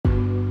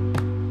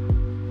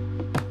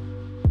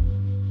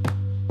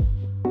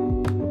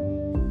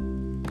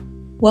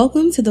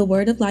Welcome to the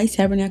Word of Life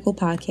Tabernacle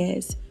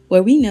podcast,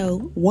 where we know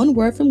one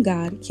word from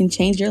God can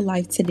change your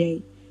life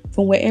today.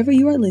 From wherever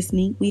you are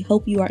listening, we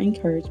hope you are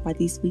encouraged by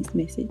this week's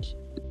message.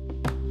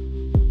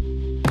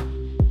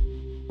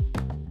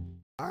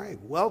 All right,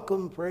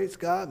 welcome, praise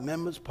God,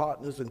 members,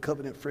 partners, and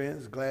covenant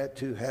friends. Glad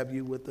to have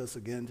you with us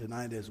again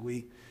tonight as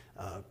we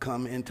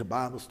come into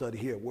Bible study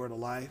here at Word of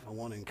Life. I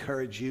want to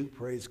encourage you,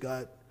 praise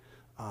God,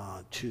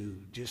 to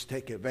just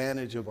take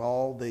advantage of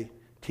all the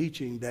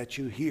teaching that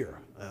you hear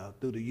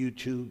through the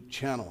YouTube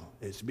channel.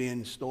 It's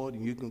being stored,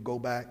 and you can go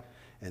back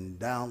and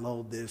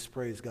download this,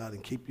 praise God,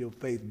 and keep your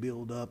faith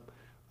build up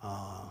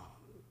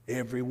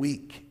every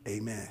week.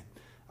 Amen.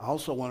 I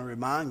also want to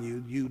remind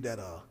you that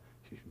are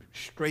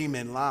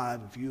streaming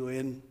live, if you're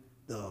in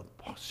the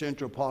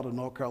central part of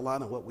North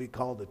Carolina, what we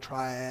call the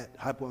Triad,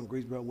 High Point,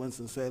 Greensboro,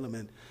 Winston-Salem,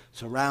 and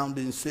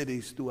surrounding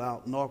cities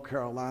throughout North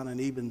Carolina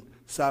and even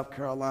South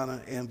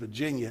Carolina and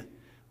Virginia,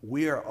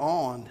 we are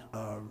on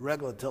a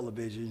regular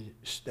television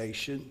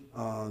station,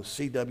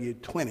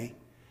 CW20,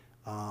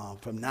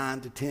 from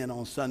 9 to 10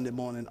 on Sunday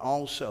morning.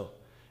 Also,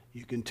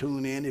 you can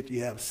tune in if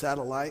you have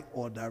satellite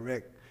or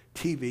direct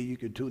TV. You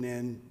can tune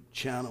in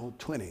channel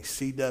 20,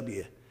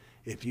 CW.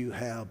 If you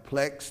have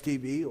Plex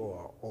TV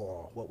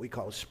or what we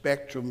call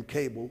Spectrum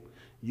cable,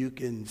 you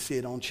can see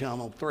it on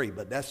channel 3.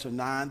 But that's from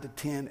 9 to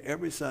 10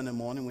 every Sunday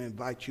morning. We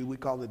invite you. We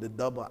call it the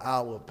double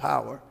hour of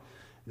power.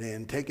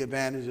 Then take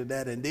advantage of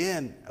that. And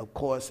then, of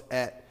course,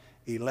 at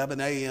 11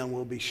 a.m.,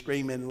 we'll be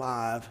streaming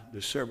live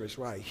the service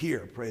right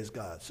here, praise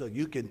God. So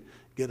you can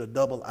get a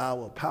double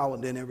hour of power.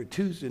 And then every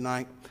Tuesday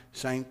night,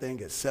 same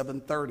thing at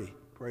 7:30,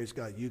 praise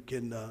God. You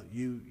can,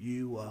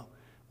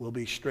 will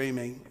be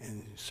streaming,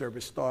 and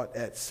service start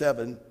at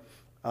 7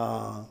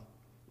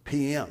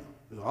 p.m.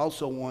 I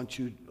also want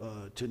you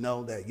to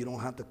know that you don't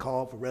have to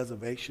call for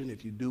reservation.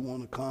 If you do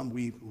want to come,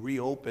 we've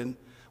reopened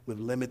with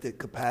limited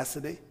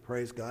capacity,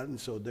 praise God, and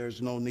so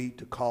there's no need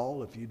to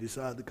call. If you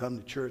decide to come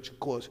to church, of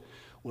course,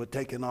 we're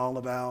taking all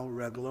of our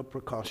regular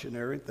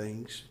precautionary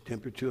things.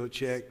 Temperature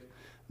check,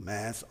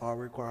 masks are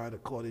required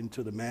according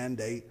to the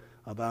mandate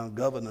of our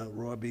governor,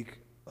 Roy B.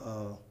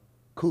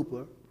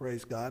 Cooper,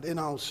 praise God, and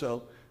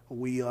also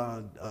we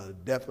are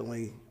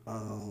definitely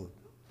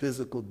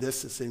physical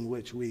distancing,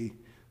 which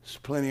there's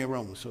plenty of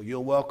room. So you're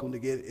welcome to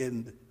get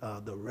in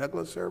the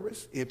regular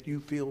service if you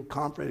feel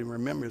confident. And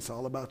remember, it's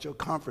all about your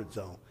comfort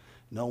zone.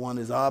 No one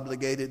is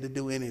obligated to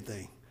do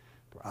anything.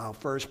 Our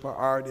first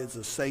priority is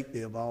the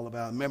safety of all of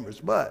our members.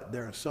 But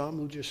there are some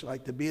who just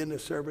like to be in the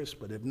service.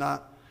 But if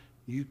not,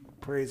 you,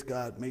 praise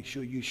God, make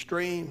sure you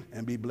stream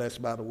and be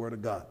blessed by the word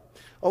of God.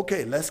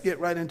 Okay, let's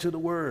get right into the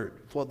word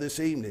for this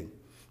evening.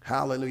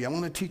 Hallelujah. I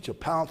want to teach a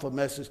powerful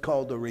message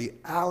called The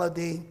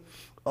Reality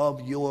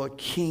of Your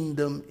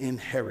Kingdom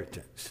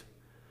Inheritance.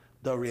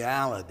 The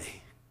reality.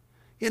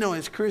 You know,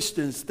 as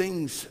Christians,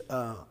 things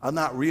are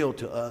not real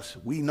to us.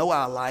 We know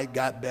our life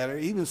got better.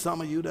 Even some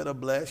of you that are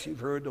blessed,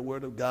 you've heard the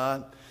word of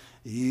God.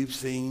 You've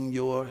seen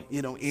your,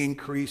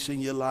 increase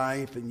in your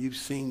life, and you've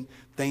seen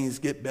things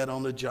get better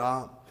on the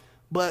job.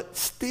 But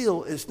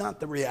still, it's not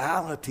the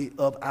reality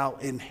of our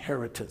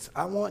inheritance.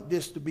 I want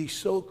this to be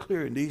so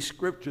clear. And these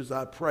scriptures,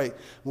 I pray,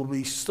 will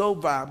be so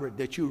vibrant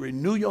that you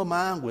renew your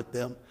mind with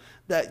them,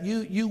 that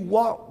you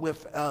walk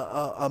with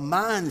a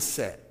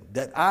mindset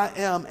that I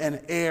am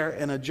an heir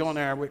and a joint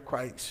heir with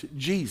Christ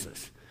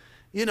Jesus.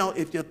 You know,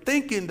 if your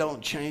thinking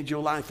don't change,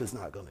 your life is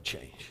not going to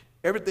change.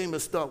 Everything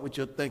must start with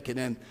your thinking.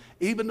 And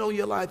even though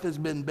your life has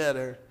been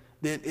better,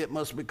 then it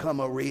must become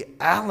a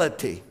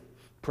reality,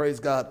 praise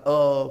God,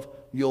 of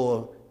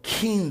your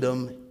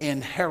kingdom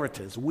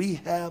inheritance. We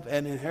have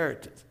an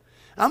inheritance.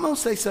 I'm going to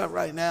say something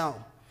right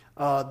now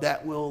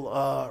that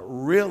will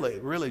really,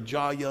 really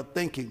jar your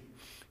thinking.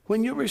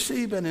 When you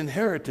receive an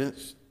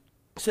inheritance,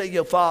 say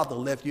your father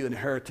left you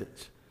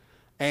inheritance,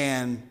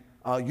 and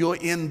you're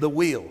in the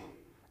will,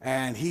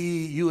 and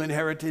you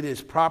inherited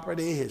his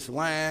property, his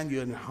land,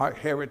 you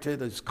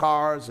inherited his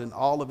cars and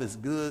all of his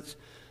goods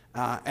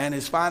and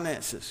his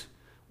finances.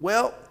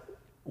 Well,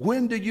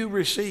 when do you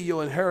receive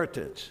your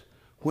inheritance?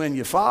 When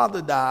your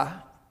father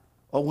died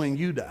or when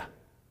you die?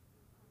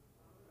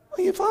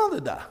 When your father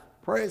died.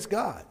 Praise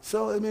God.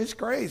 So, I mean, it's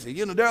crazy.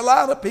 You know, there are a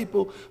lot of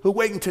people who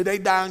wait until they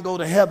die and go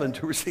to heaven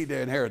to receive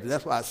their inheritance.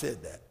 That's why I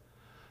said that.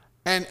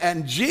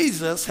 And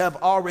Jesus have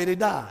already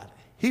died.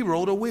 He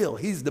wrote a will.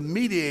 He's the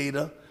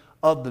mediator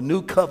of the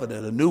new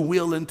covenant, a new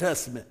will and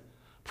testament.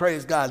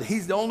 Praise God.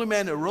 He's the only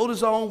man that wrote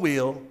his own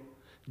will,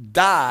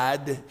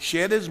 died,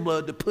 shed his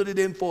blood to put it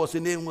in force,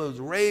 and then was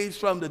raised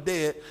from the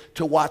dead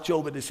to watch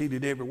over to see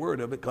that every word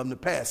of it come to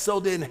pass. So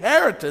the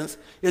inheritance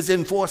is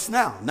in force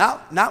now,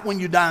 not when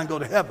you die and go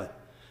to heaven.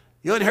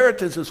 Your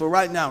inheritance is for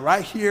right now,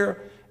 right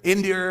here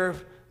in the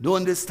earth,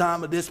 during this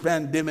time of this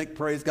pandemic.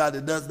 Praise God,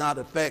 it does not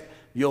affect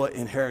your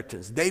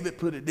inheritance. David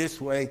put it this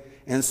way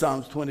in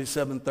Psalms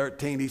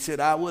 27:13. He said,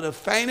 I would have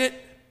fainted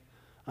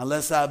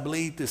unless I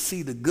believed to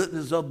see the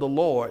goodness of the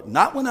Lord,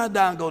 not when I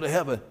die and go to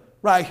heaven,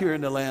 right here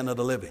in the land of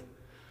the living.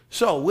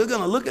 So we're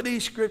going to look at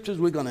these scriptures.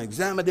 We're going to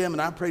examine them,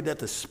 and I pray that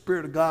the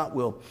Spirit of God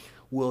will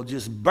will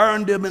just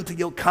burn them into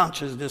your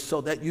consciousness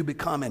so that you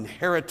become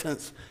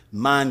inheritance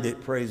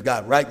minded, praise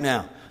God. Right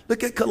now,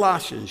 look at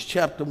Colossians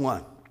chapter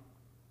 1.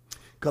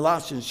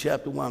 Colossians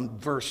chapter 1,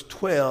 verse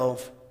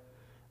 12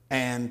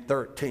 and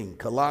 13.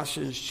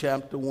 Colossians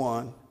chapter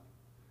 1,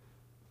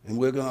 and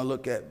we're going to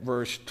look at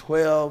verse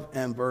 12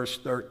 and verse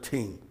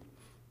 13.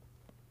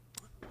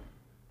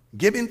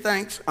 Giving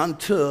thanks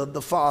unto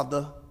the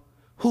Father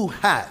who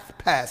hath,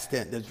 past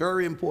tense. That's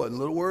very important.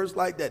 Little words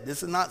like that.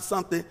 This is not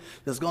something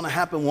that's going to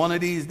happen one of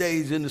these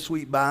days in the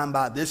sweet by and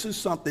by. This is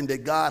something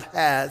that God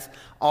has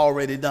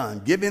already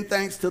done. Giving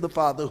thanks to the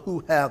Father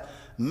who hath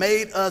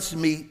made us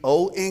meet,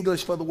 Old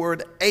English for the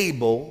word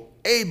able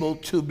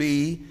to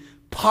be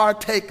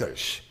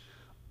partakers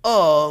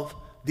of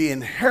the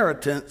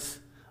inheritance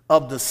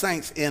of the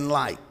saints in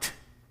light.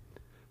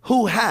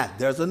 Who hath,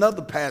 there's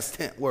another past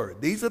tense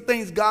word. These are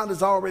things God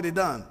has already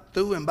done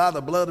through and by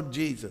the blood of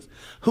Jesus.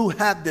 Who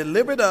hath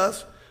delivered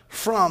us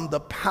from the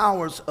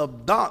powers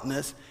of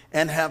darkness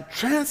and have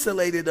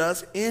translated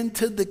us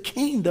into the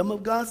kingdom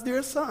of God's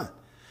dear Son.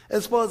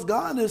 As far as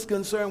God is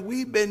concerned,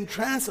 we've been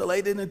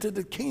translated into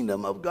the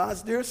kingdom of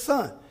God's dear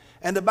Son.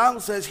 And the Bible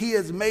says he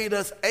has made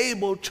us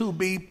able to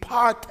be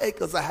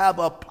partakers, or have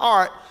a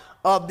part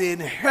of the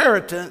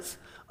inheritance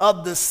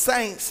of the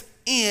saints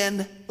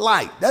in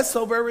light. That's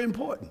so very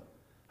important.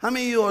 How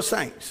many of you are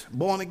saints,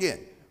 born again?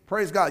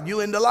 Praise God,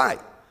 you in the light.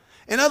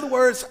 In other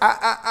words,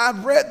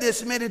 I've read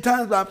this many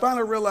times, but I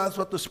finally realized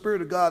what the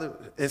Spirit of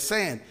God is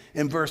saying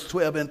in verse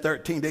 12 and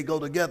 13. They go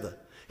together.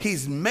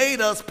 He's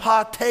made us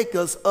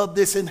partakers of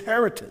this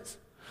inheritance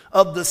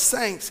of the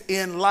saints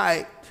in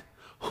light,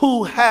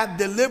 who have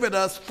delivered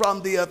us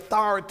from the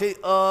authority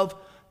of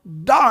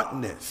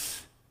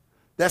darkness.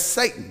 That's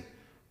Satan.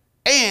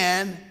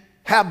 And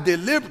have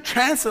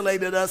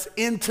translated us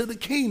into the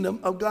kingdom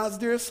of God's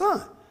dear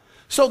Son.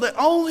 So the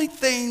only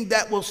thing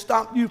that will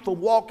stop you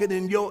from walking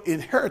in your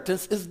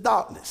inheritance is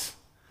darkness.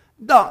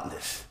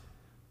 Darkness.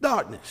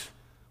 Darkness.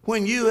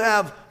 When you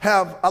have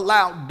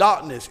allowed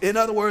darkness, in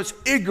other words,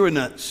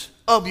 ignorance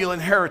of your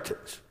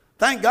inheritance.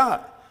 Thank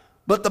God.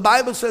 But the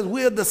Bible says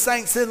we're the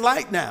saints in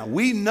light now.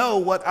 We know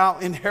what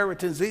our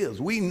inheritance is.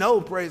 We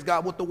know, praise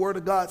God, what the Word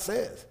of God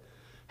says.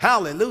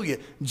 Hallelujah.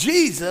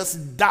 Jesus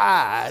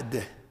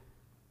died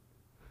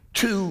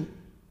to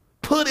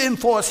put in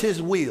force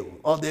his will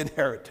of the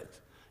inheritance.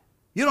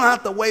 You don't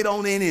have to wait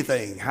on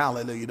anything.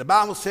 Hallelujah. The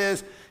Bible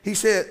says, he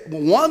said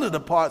one of the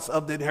parts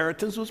of the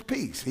inheritance was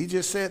peace. He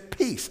just said,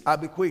 peace I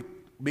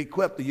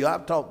bequeath to you.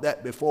 I've taught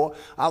that before.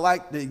 I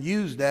like to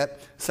use that.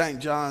 St.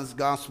 John's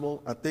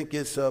Gospel. I think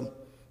it's the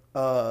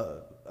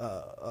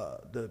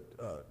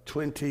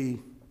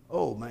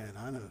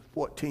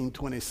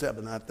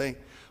 14:27, I think.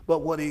 But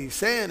what he's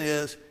saying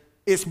is,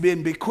 it's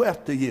been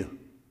bequeathed to you.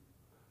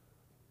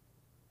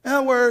 In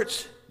other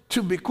words,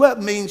 to bequeath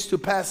means to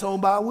pass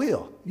on by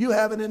will. You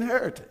have an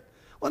inheritance.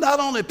 Well, not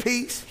only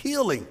peace,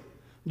 healing,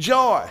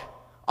 joy,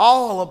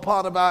 all a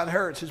part of our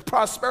inheritance.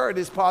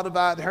 Prosperity is part of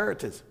our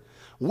inheritance.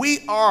 We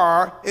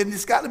are, and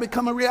it's got to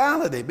become a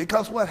reality,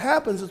 because what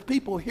happens is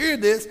people hear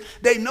this,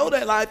 they know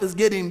that life is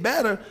getting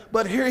better,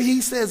 but here he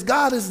says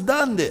God has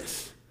done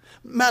this.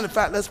 Matter of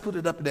fact, let's put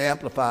it up in the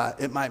Amplified.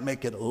 It might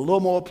make it a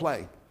little more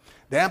plain.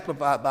 The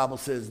Amplified Bible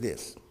says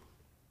this: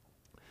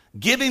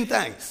 giving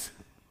thanks,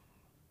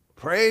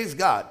 praise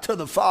God, to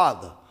the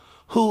Father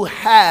who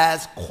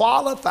has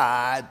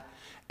qualified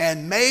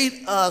and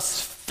made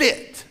us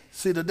fit.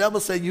 See, the devil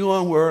said you're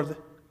unworthy.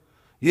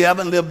 You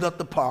haven't lived up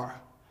to par.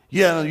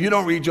 You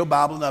don't read your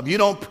Bible enough. You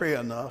don't pray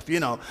enough.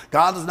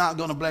 God is not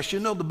going to bless you.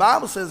 No, the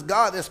Bible says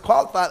God has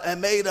qualified and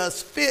made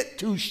us fit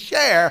to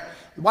share,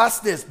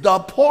 watch this, the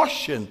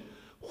portion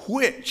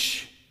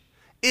which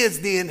is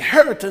the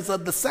inheritance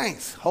of the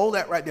saints. Hold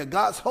that right there.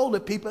 God's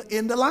holy people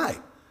in the light.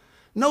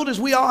 Notice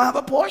we all have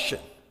a portion.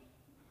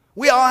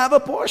 We all have a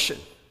portion.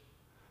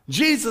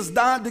 Jesus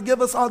died to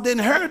give us all. The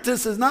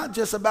inheritance is not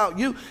just about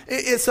you.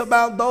 It's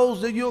about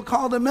those that you're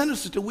called to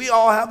minister to. We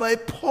all have a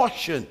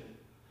portion.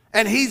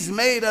 And he's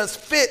made us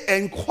fit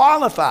and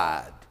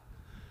qualified.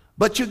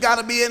 But you got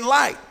to be in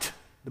light.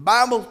 The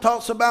Bible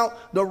talks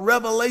about the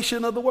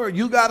revelation of the word.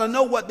 You got to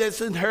know what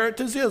this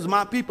inheritance is.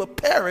 My people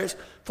perish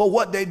for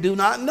what they do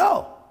not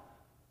know.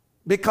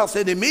 Because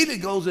it immediately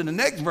goes in the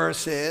next verse,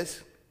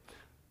 says,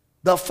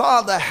 the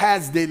Father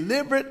has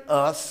delivered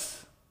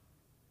us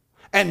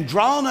and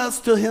drawn us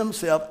to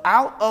himself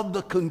out of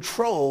the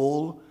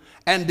control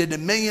and the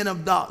dominion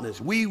of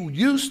darkness. We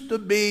used to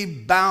be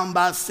bound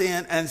by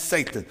sin and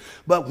Satan.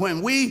 But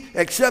when we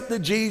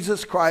accepted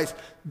Jesus Christ,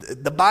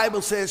 the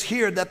Bible says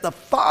here that the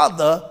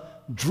Father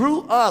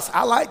drew us,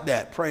 I like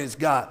that, praise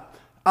God,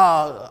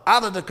 out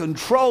of the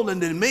control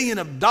and the dominion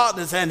of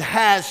darkness, and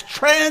has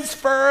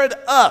transferred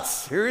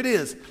us. Here it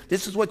is.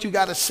 This is what you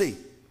got to see.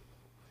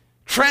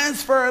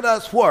 Transferred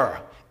us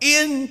where?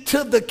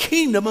 Into the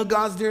kingdom of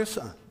God's dear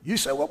Son. You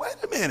say, well, wait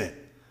a minute.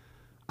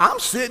 I'm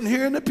sitting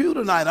here in the pew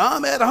tonight.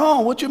 I'm at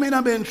home. What you mean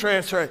I've been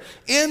transferred?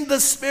 In the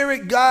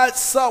Spirit God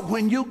saw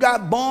when you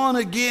got born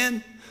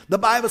again. The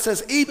Bible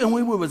says even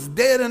when we was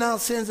dead in our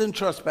sins and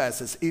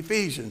trespasses,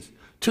 Ephesians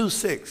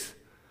 2:6.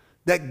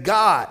 that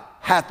God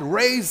hath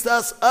raised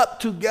us up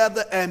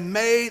together and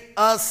made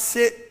us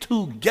sit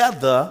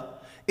together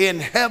in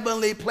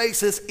heavenly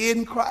places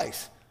in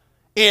Christ.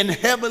 In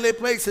heavenly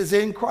places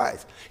in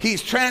Christ.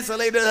 He's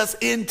translated us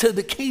into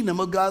the kingdom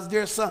of God's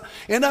dear Son.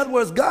 In other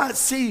words, God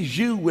sees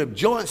you with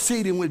joint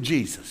seating with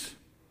Jesus.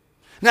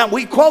 Now,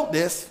 we quote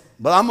this,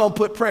 but I'm going to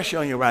put pressure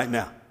on you right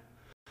now.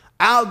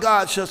 Our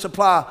God shall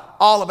supply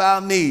all of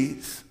our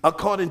needs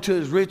according to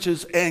his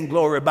riches and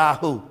glory by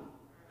who?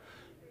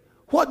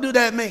 What do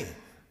that mean?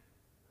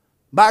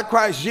 By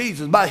Christ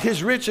Jesus, by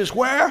his riches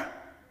where?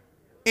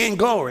 In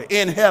glory,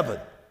 in heaven.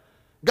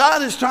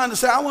 God is trying to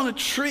say, I want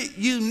to treat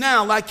you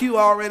now like you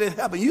already in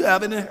heaven. You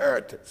have an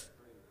inheritance.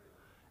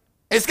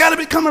 It's got to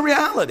become a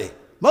reality.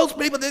 Most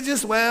people, they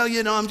just, well,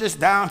 you know, I'm just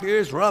down here.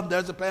 It's rough.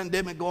 There's a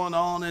pandemic going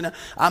on, and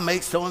I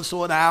make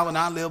so-and-so an hour, and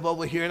I live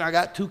over here, and I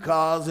got 2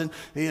 cars, and,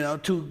 you know,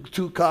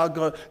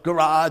 two-car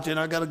garage, and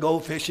I got a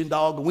goldfishing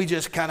dog, and we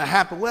just kind of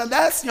happen. Well,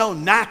 that's, you know,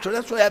 natural.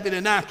 That's what happened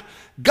in natural.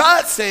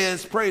 God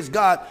says, praise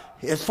God,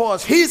 as far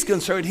as he's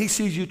concerned, he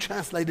sees you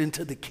translated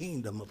into the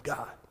kingdom of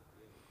God.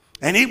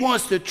 And he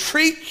wants to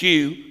treat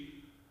you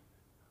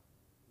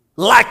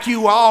like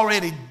you are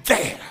already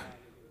there,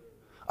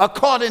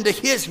 according to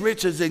his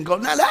riches and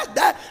glory. Now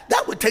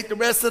that would take the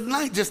rest of the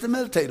night just to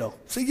meditate on.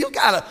 See,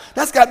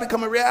 that's got to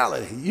become a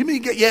reality. You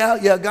mean,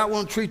 yeah, God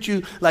won't treat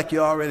you like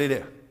you're already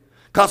there.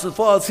 Because as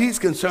far as he's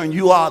concerned,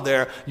 you are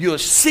there. You're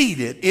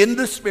seated in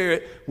the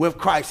Spirit with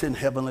Christ in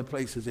heavenly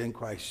places in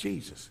Christ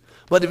Jesus.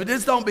 But if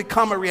this don't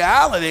become a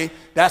reality,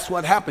 that's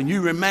what happened. You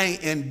remain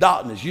in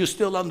darkness. You're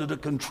still under the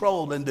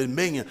control and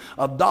dominion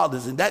of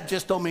darkness. And that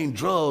just don't mean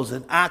drugs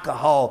and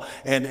alcohol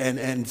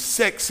and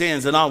sex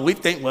sins and all. We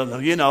think,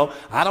 well, you know,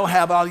 I don't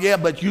have all, yeah,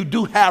 but you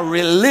do have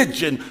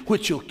religion,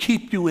 which will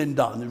keep you in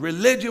darkness.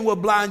 Religion will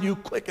blind you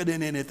quicker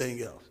than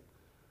anything else.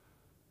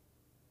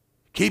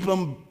 Keep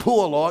them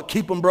poor, Lord.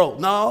 Keep them broke.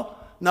 No,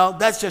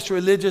 that's just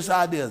religious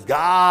ideas.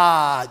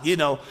 God, you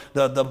know,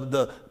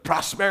 the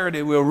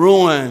prosperity will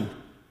ruin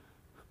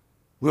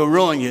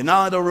you.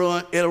 No,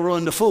 it'll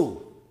ruin the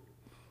fool.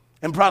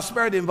 And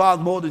prosperity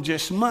involves more than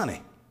just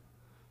money.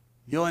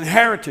 Your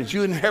inheritance,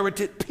 you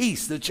inherited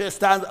peace. The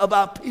chastisement of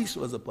our peace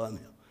was upon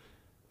him.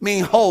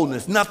 Mean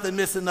wholeness, nothing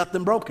missing,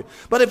 nothing broken.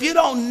 But if you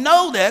don't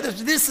know that, if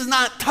this is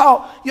not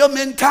taught, your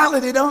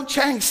mentality don't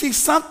change. See,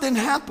 something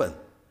happened.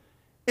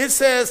 It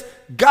says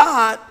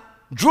God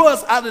drew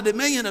us out of the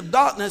dominion of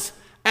darkness,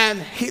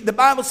 and the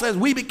Bible says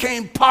we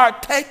became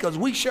partakers.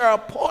 We share a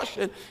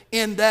portion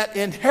in that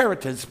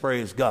inheritance,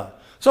 praise God.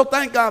 So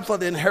thank God for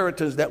the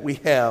inheritance that we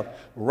have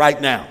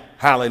right now.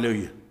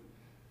 Hallelujah.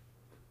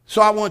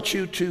 So I want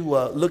you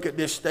to look at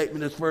this statement,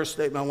 this first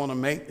statement I want to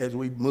make as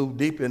we move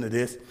deep into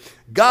this.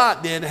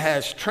 God then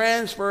has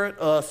transferred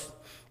us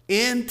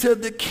into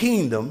the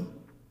kingdom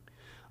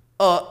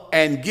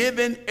and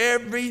given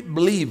every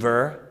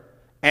believer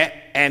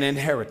an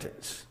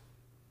inheritance.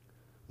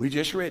 We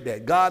just read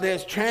that. God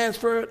has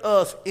transferred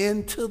us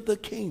into the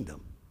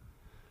kingdom.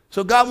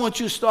 So God wants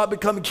you to start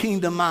becoming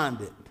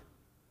kingdom-minded.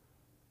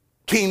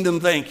 Kingdom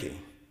thinking,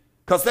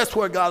 because that's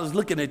where God is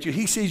looking at you.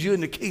 He sees you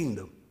in the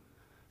kingdom.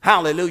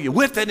 Hallelujah.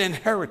 With an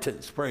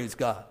inheritance, praise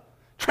God.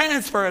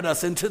 Transferred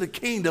us into the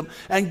kingdom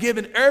and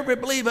given every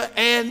believer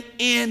an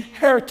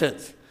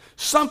inheritance.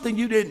 Something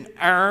you didn't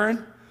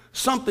earn,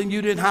 something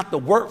you didn't have to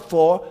work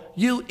for,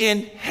 you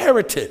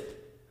inherited.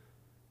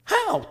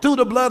 How? Through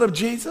the blood of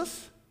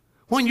Jesus.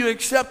 When you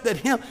accepted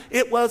him,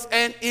 it was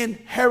an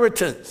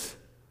inheritance.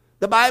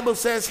 The Bible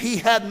says he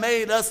had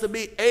made us to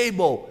be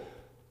able,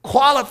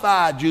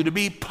 qualified you to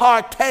be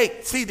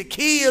partake. See, the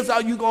key is,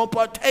 are you going to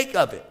partake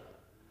of it?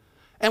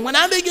 And when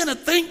I began to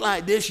think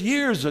like this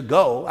years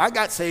ago, I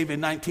got saved in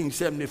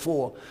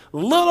 1974.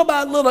 Little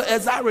by little,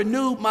 as I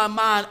renewed my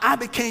mind, I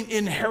became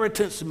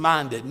inheritance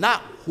minded.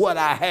 Not what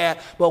I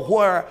had, but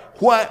where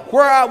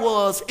I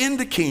was in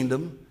the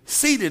kingdom,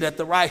 seated at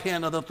the right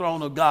hand of the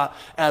throne of God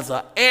as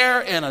an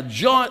heir and a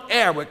joint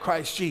heir with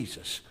Christ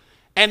Jesus.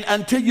 And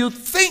until you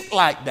think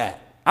like that,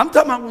 I'm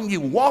talking about when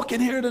you walk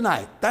in here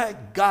tonight,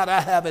 thank God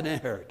I have an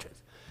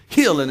inheritance.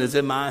 Healing is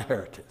in my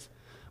inheritance.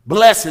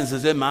 Blessings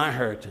is in my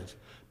inheritance.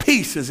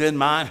 Peace is in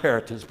my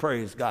inheritance,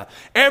 praise God.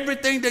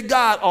 Everything that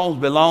God owns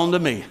belongs to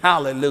me,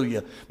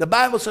 hallelujah. The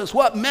Bible says,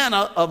 what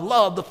manner of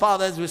love the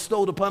Father has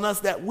bestowed upon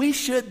us, that we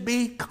should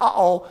be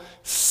called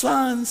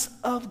sons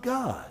of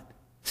God.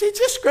 See,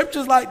 just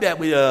scriptures like that.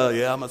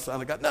 I'm a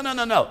son of God.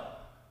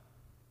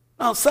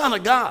 No, son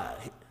of God.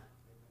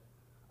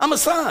 I'm a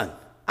son.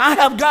 I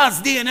have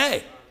God's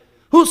DNA.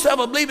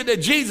 Whosoever believeth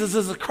that Jesus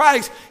is the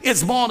Christ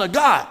is born of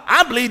God.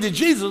 I believe that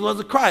Jesus was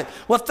the Christ.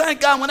 Well,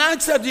 thank God when I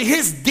accepted,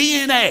 his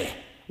DNA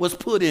was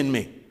put in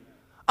me.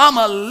 I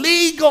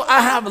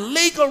have a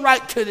legal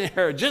right to the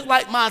inheritance. Just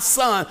like my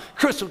son,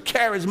 Crystal,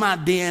 carries my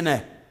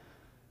DNA.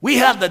 We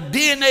have the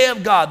DNA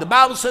of God. The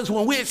Bible says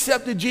when we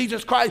accepted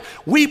Jesus Christ,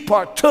 we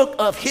partook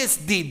of his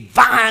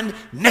divine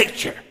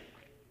nature.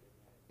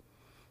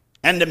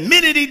 And the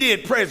minute he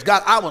did, praise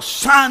God, I was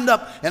signed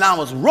up and I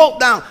was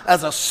wrote down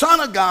as a son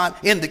of God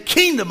in the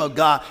kingdom of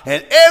God.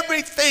 And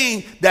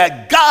everything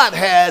that God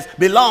has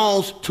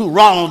belongs to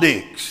Ronald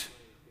Diggs.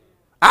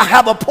 I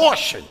have a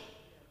portion.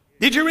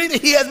 Did you read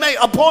it? He has made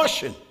a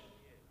portion.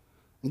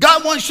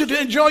 God wants you to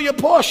enjoy your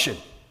portion.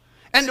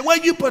 And the way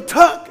you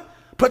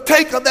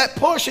partake of that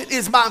portion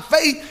is by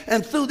faith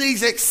and through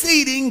these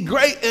exceeding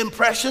great and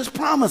precious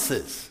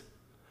promises.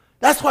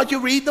 That's what you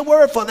read the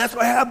word for. That's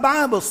why I have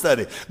Bible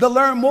study, to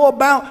learn more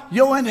about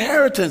your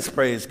inheritance,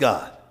 praise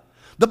God.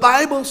 The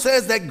Bible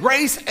says that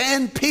grace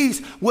and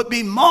peace would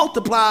be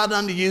multiplied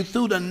unto you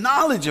through the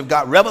knowledge of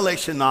God,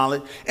 revelation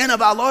knowledge, and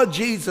of our Lord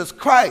Jesus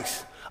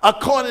Christ,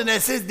 according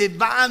as his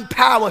divine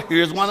power,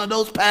 here's one of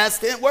those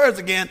past tense words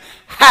again,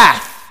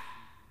 hath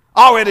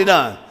already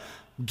done.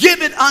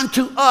 Given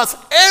unto us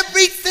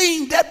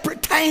everything that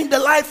pertains to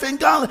life and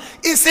godliness.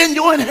 It's in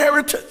your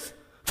inheritance.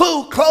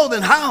 Food,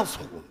 clothing, house,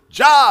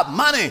 job,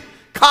 money,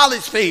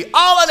 college fee,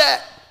 all of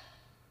that.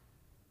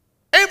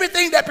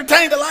 Everything that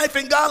pertains to life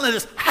and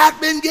godliness has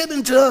been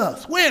given to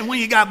us. When? When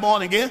you got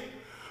born again.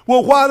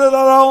 Well, why did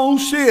I own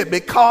shit?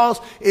 Because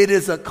it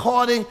is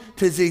according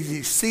to these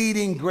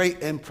exceeding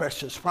great and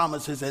precious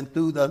promises and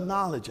through the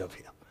knowledge of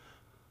him.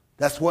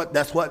 That's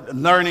what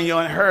learning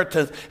your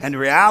inheritance and the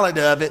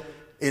reality of it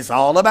is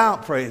all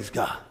about, praise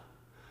God.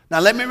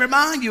 Now, let me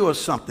remind you of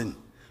something.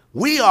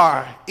 We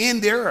are in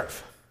the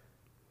earth.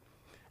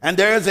 And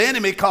there's an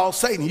enemy called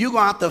Satan. You're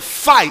going to have to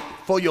fight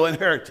for your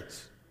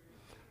inheritance.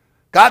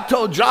 God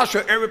told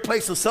Joshua, every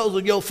place the soles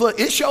of your foot,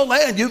 it's your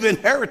land you've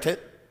inherited.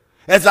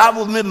 As I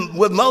was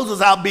with Moses,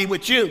 I'll be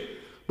with you.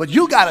 But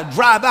you got to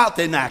drive out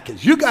the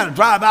Anakims. You got to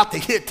drive out the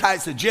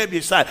Hittites, the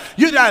Jebusites.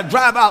 You got to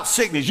drive out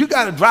sickness. You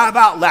got to drive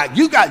out lack.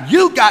 You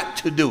got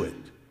to do it.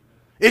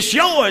 It's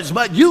yours,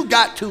 but you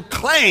got to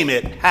claim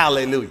it.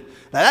 Hallelujah.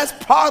 Now, that's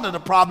part of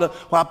the problem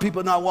why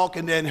people not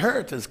walking their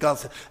inheritance.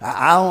 Because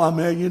I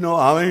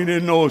ain't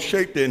in no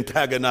shape to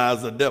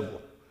antagonize the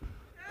devil.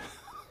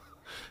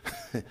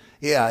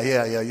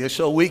 Yeah. You're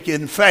so weak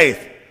in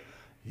faith.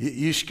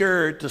 You're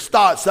scared to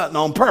start something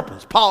on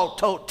purpose. Paul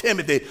told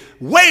Timothy,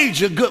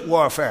 wage a good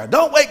warfare.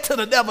 Don't wait till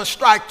the devil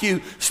strike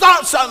you.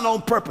 Start something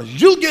on purpose.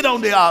 You get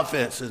on the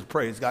offenses,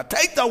 praise God.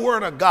 Take the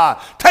word of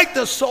God. Take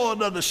the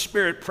sword of the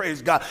Spirit,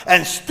 praise God,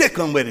 and stick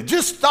them with it.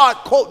 Just start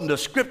quoting the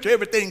scripture,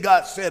 everything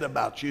God said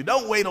about you.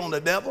 Don't wait on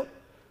the devil.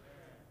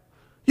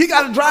 You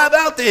got to drive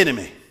out the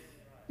enemy.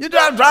 You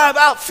got to drive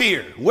out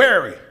fear,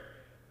 worry.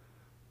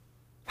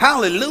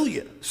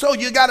 Hallelujah. So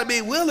you got to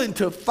be willing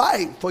to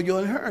fight for your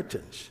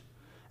inheritance.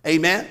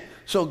 Amen.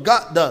 So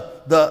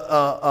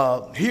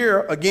God, here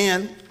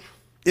again,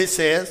 it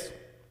says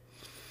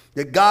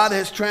that God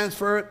has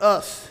transferred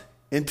us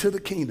into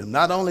the kingdom.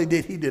 Not only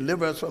did he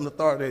deliver us from the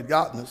authority of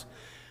darkness,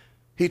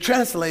 he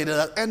translated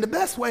us. And the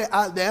best way,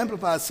 the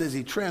Amplified says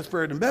he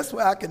transferred. The best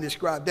way I can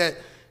describe that,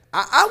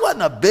 I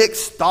wasn't a big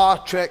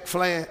Star Trek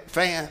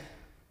fan.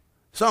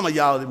 Some of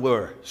y'all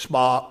were.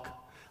 Spock.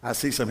 I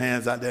see some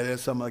hands out there.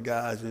 There's some of the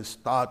guys in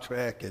Star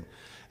Trek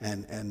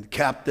and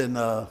Captain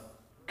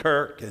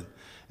Kirk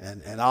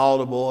and all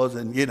the boys,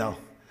 and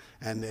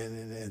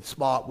and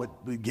Spock would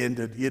begin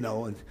to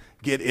and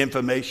get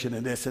information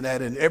and this and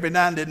that, and every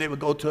now and then they would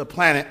go to a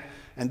planet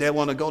and they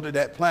want to go to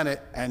that planet,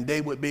 and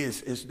they would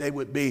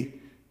be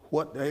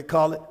what they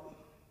call it,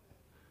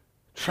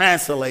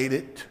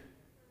 translated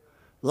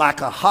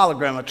like a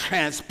hologram, or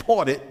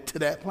transported to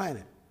that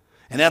planet.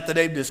 And after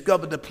they've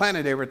discovered the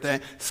planet,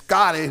 everything,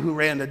 Scotty, who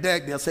ran the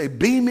deck, they'll say,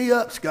 "Beam me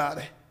up,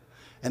 Scotty."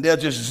 And they'll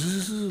just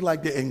zzz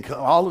like that, and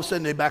all of a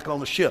sudden they're back on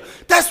the ship.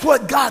 That's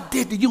what God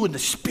did to you in the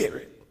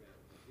spirit.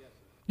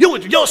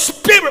 Your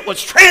spirit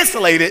was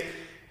translated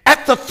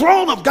at the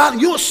throne of God,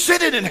 and you were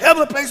sitting in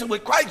heavenly places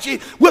with Christ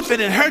Jesus, with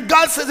it, and heard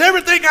God says,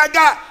 everything I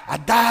got, I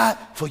died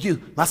for you.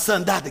 My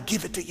son died to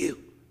give it to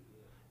you.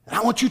 And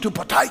I want you to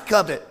partake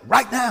of it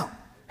right now.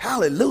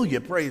 Hallelujah,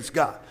 praise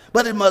God.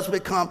 But it must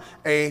become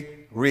a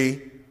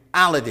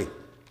reality.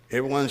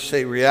 Everyone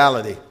say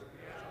reality.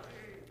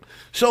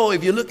 So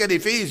if you look at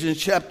Ephesians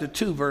chapter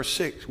 2, verse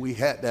 6, we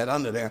had that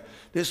under there.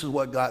 This is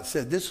what God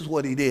said. This is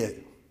what he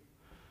did.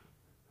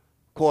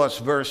 Of course,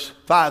 verse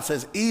 5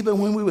 says, even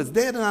when we was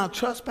dead in our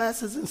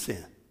trespasses and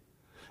sin,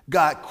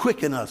 God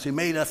quickened us. He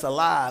made us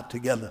alive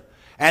together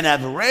and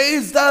have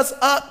raised us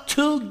up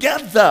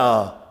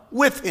together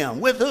with him.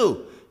 With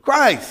who?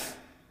 Christ.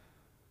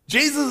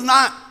 Jesus is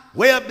not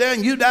way up there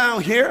and you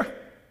down here.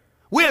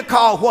 We're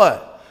called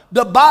what?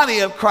 The body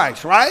of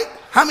Christ, right?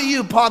 How many of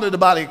you are part of the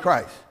body of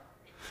Christ?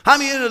 How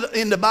many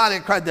in the body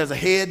of Christ, there's a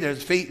head,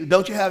 there's feet.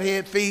 Don't you have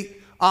head,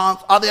 feet, arms?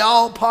 Are they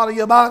all part of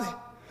your body?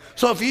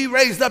 So if he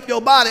raised up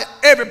your body,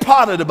 every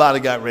part of the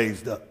body got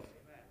raised up.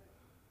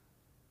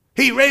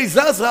 He raised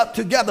us up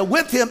together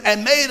with him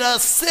and made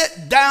us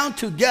sit down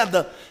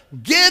together,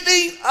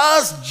 giving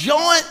us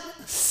joint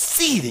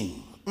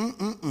seating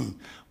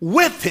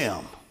with him.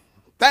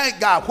 Thank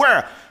God.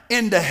 Where?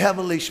 In the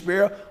heavenly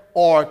sphere,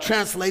 or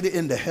translated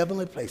in the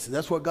heavenly places.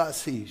 That's where God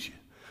sees you.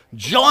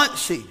 Joint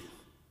seating.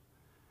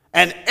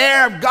 An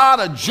heir of God,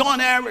 a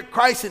joint heir with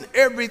Christ in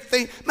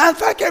everything. Matter of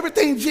fact,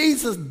 everything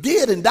Jesus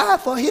did and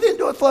died for, he didn't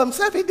do it for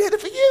himself. He did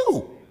it for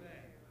you.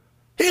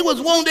 He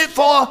was wounded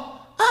for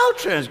our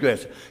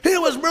transgression. He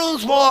was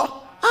bruised for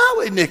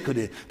our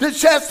iniquity. The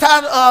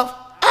chastisement of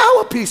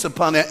our peace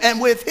upon him. And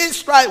with his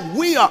stripe,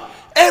 we are.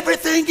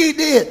 Everything he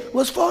did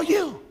was for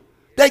you,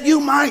 that you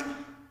might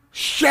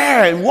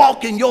share and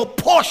walk in your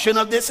portion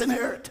of this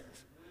inheritance.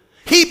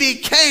 He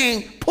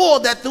became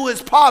poor that through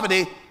his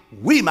poverty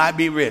we might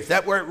be rich.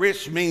 That word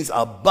rich means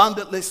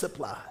abundantly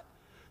supplied.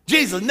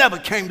 Jesus never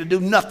came to do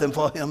nothing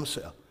for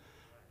himself.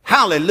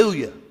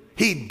 Hallelujah.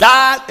 He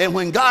died, and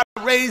when God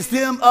raised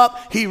him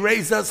up, he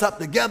raised us up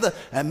together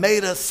and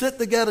made us sit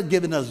together,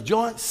 giving us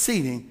joint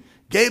seating,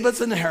 gave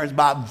us an inheritance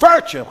by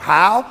virtue.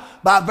 How?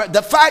 By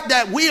the fact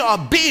that we are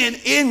being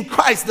in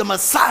Christ, the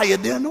Messiah,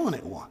 the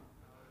anointed one.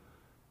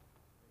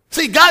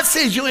 See, God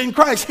sees you in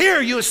Christ.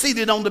 Here you are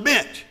seated on the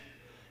bench.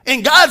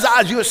 In God's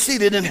eyes, you are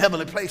seated in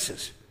heavenly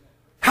places.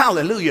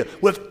 Hallelujah.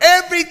 With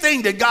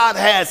everything that God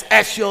has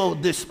at your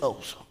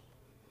disposal.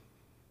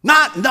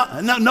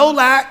 No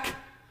lack,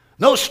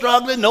 no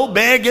struggling, no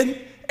begging.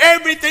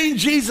 Everything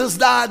Jesus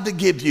died to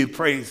give you,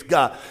 praise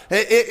God.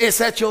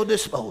 It's at your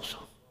disposal.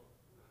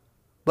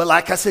 But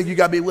like I said, you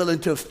got to be willing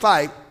to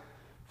fight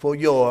for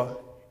your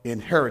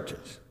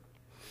inheritance.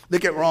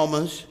 Look at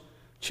Romans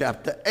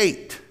chapter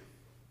 8.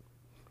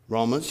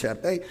 Romans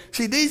chapter 8.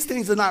 See, these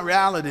things are not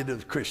reality to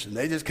the Christian.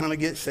 They just kind of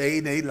get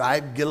saved, they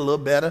life get a little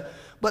better,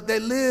 but they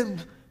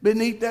live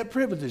beneath that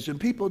privilege. And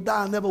people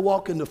die and never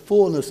walk in the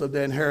fullness of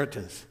their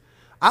inheritance.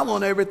 I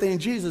want everything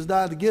Jesus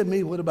died to give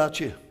me. What about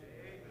you?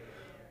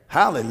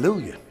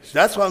 Hallelujah.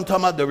 That's why I'm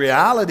talking about the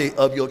reality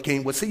of your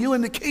kingdom. Well, see, you're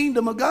in the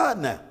kingdom of God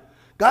now.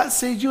 God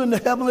sees you in the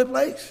heavenly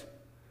place.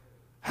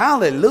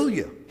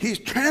 Hallelujah. He's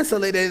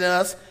translated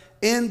us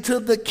into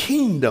the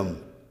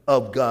kingdom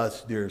of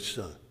God's dear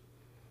Son.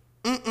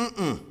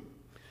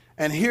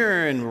 And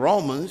here in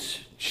Romans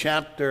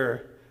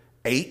chapter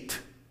 8,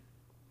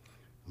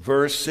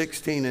 verse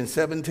 16 and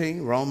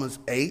 17, Romans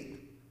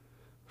 8,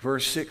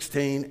 verse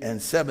 16 and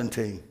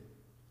 17.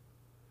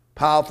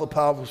 Powerful,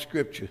 powerful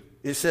scripture.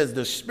 It says,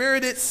 the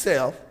Spirit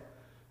itself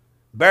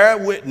bear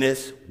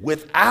witness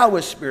with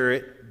our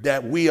spirit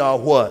that we are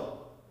what?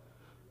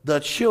 The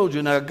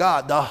children of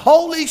God. The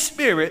Holy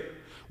Spirit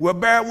will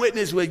bear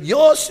witness with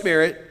your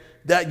spirit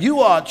that you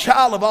are a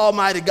child of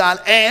Almighty God,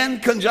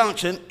 and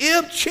conjunction,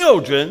 if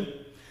children,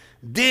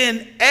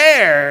 then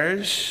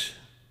heirs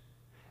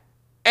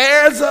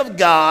of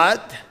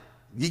God.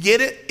 You get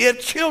it?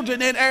 If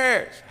children, then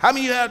heirs. How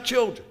many of you have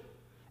children?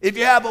 If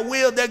you have a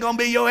will, they're going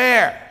to be your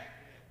heir.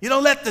 You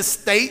don't let the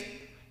state,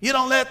 you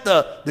don't let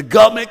the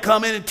government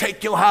come in and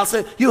take your house.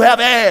 You have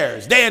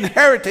heirs. They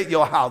inherited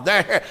your house.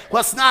 They're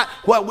what's not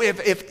what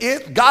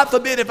if God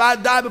forbid if I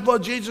die before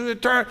Jesus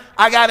return,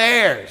 I got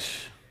heirs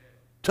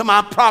to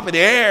my property,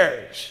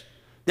 heirs.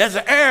 There's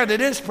an heir to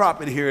this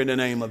property here in the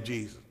name of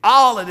Jesus.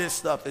 All of this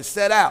stuff is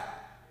set out.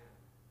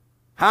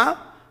 Huh?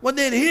 Well,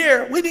 then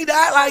here, we need to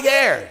act like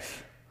heirs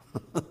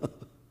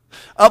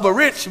of a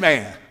rich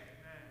man.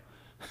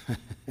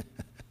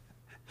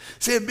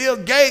 See, if Bill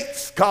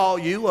Gates call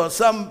you or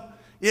some,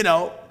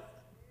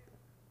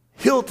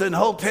 Hilton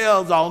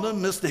hotels owner,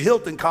 Mr.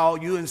 Hilton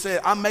called you and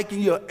said, I'm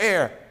making you an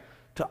heir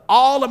to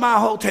all of my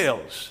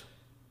hotels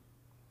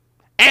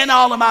and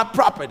all of my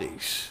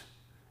properties.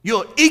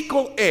 You're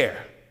equal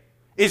heir.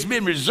 It's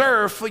been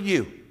reserved for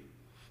you.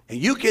 And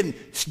you can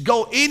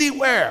go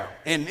anywhere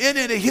in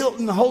any of the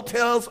Hilton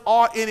hotels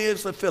or any of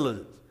its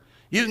affiliates.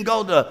 You can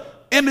go to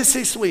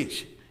Embassy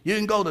Suites. You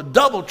can go to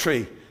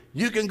Doubletree.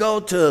 You can go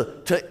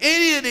to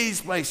any of these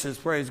places,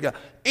 praise God.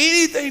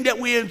 Anything that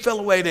we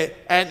affiliated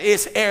and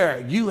it's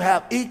heir, you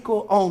have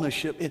equal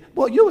ownership.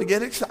 Boy, you would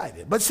get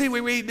excited. But see, we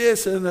read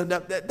this and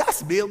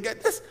that's Bill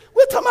Gates.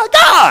 We're talking about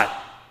God.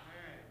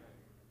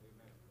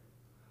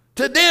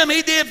 To them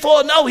he did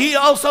foreknow, he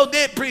also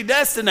did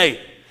predestinate.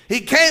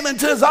 He came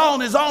into his own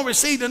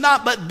received him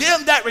not, but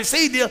them that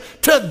received him,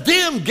 to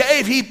them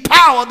gave he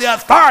power, the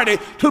authority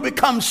to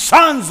become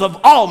sons of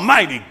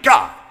Almighty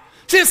God.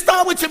 See,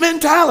 start with your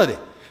mentality.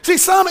 See,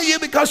 some of you,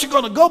 because you're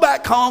going to go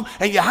back home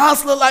and your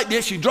house look like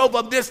this, you drove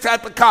up this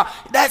type of car,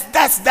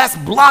 that's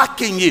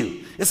blocking you.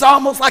 It's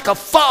almost like a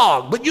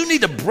fog, but you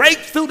need to break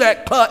through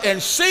that clutter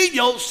and see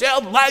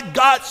yourself like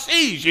God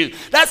sees you.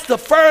 That's the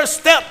first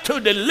step to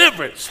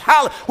deliverance.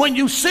 When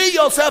you see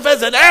yourself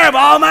as an heir of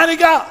Almighty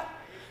God.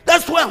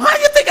 That's when, how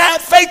do you think I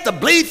had faith to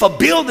believe for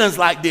buildings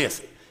like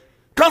this?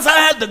 Because I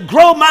had to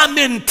grow my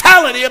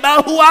mentality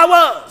about who I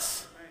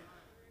was.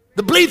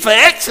 The belief for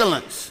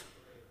excellence.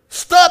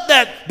 Stuff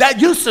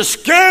that used to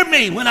scare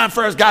me when I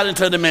first got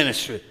into the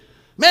ministry.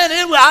 Man,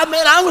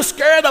 I was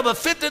scared of a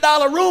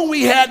 $50 room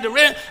we had to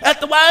rent at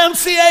the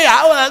YMCA.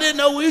 I didn't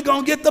know we were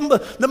going to get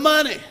the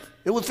money.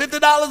 It was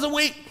 $50 a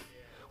week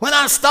when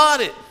I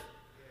started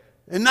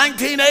in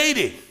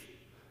 1980.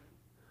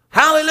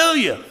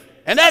 Hallelujah.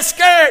 And that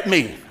scared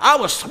me. I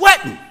was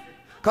sweating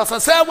because I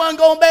said I wasn't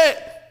going back.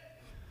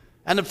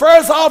 And the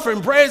first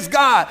offering, praise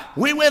God,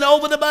 we went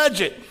over the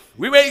budget.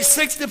 We raised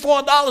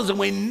 $64 and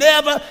we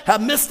never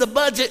have missed the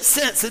budget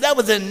since. And that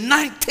was in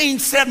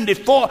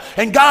 1974.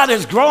 And God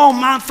has grown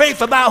my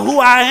faith about who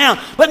I am.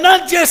 But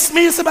not just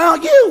me, it's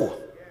about you.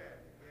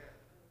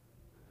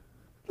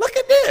 Look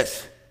at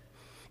this.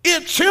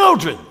 If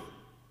children,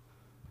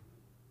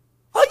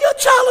 are you a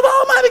child of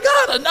Almighty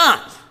God or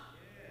not?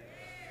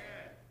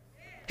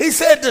 He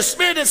said the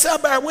Spirit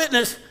itself bear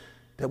witness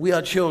that we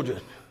are children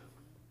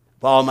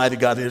of Almighty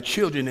God. They are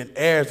children and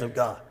heirs of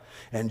God.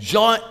 And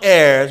joint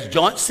heirs,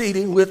 joint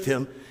seating with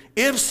him,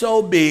 if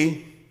so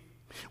be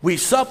we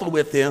suffer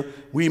with him,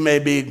 we may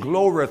be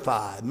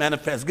glorified,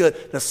 manifest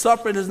good. The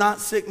suffering is not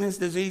sickness,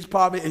 disease,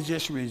 poverty. It's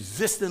just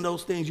resisting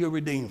those things you're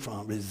redeemed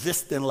from.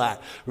 Resisting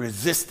lack,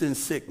 resisting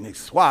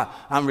sickness. Why?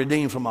 I'm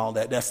redeemed from all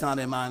that. That's not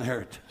in my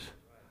inheritance.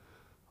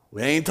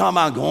 We ain't talking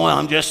about going,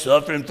 I'm just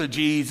suffering for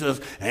Jesus.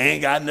 I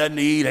ain't got nothing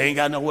to eat. I ain't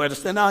got nowhere to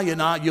stay. No, you're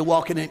not. You're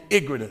walking in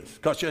ignorance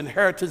because your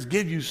inheritance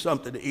gives you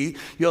something to eat.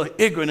 You're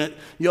ignorant.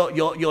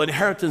 Your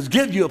inheritance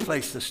gives you a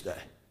place to stay.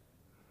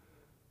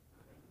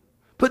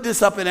 Put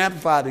this up in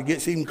Amplified. It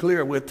gets even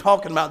clearer. We're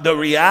talking about the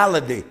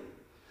reality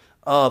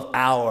of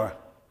our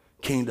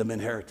kingdom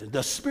inheritance.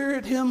 The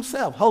Spirit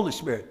himself, Holy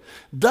Spirit,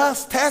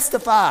 thus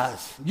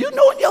testifies. You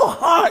know in your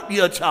heart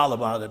you're a child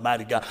of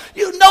Almighty God.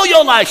 You know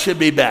your life should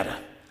be better.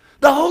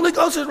 The Holy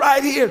Ghost is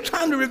right here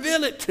trying to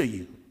reveal it to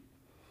you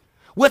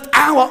with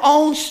our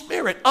own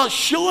spirit,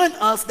 assuring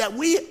us that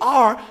we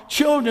are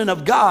children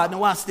of God. Now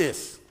watch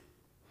this.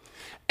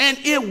 And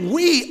if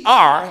we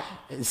are,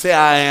 and say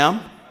I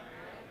am,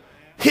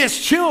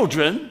 his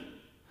children,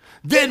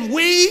 then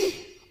we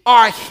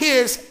are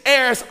his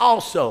heirs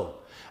also.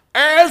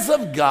 Heirs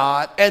of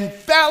God and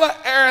fellow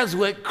heirs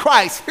with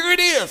Christ. Here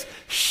it is,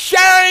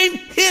 sharing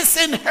his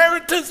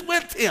inheritance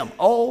with him.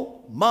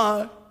 Oh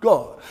my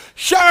God.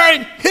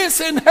 Sharing his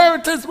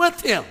inheritance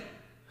with him.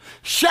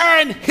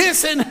 Sharing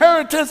his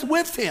inheritance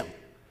with him.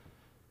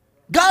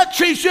 God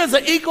treats you as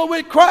an equal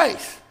with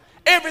Christ.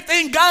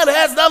 Everything God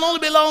has not only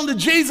belongs to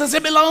Jesus,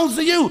 it belongs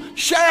to you.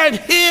 Sharing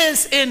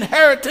his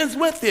inheritance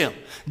with him.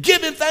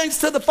 Giving thanks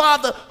to the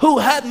Father who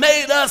had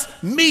made us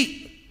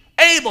meet,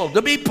 able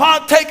to be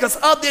partakers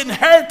of the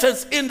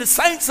inheritance in the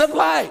saints of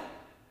light.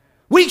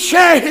 We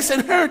share his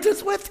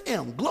inheritance with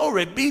him.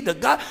 Glory be to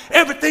God.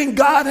 Everything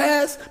God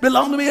has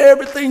belongs to me.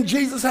 Everything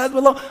Jesus has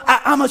belongs.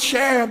 I'm a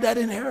share of that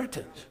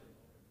inheritance.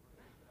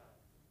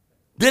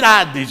 Did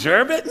I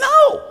deserve it?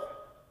 No.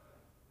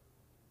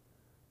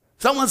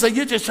 Someone said,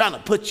 you're just trying to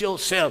put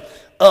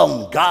yourself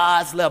on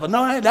God's level.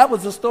 No, that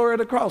was the story of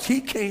the cross. He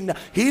came down.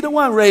 He the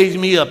one raised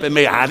me up and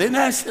me. I didn't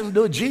ask him to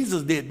do it.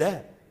 Jesus did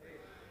that.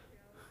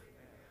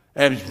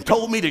 And he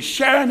told me to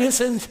share in his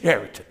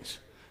inheritance.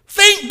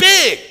 Think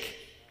big.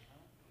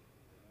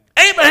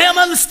 Abraham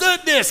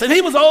understood this, and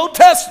he was Old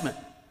Testament.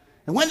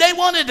 And when they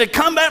wanted to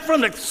come back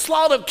from the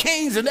slaughter of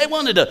kings, and they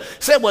wanted to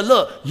say, well,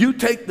 look, you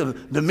take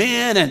the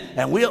men,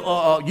 and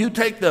we'll, you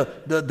take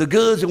the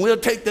goods, and we'll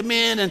take the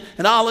men,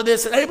 and all of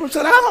this. And Abraham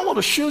said, I don't want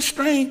a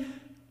shoestring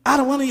out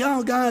of one of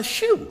y'all guys'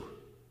 shoe.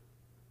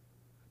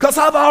 Because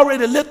I've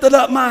already lifted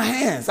up my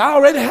hands. I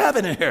already have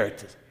an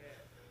inheritance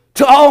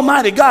to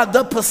Almighty God,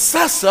 the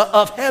possessor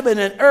of heaven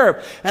and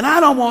earth. And I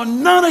don't want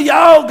none of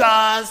y'all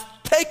guys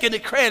taking the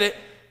credit.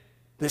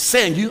 They're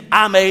saying,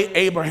 I made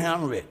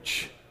Abraham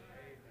rich.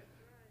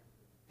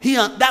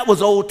 That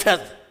was Old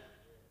Testament.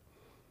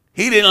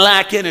 He didn't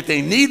lack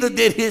anything. Neither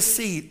did his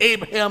seed,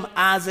 Abraham,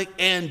 Isaac,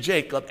 and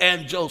Jacob,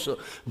 and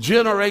Joseph.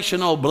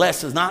 Generational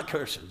blessings, not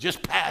curses,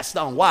 just passed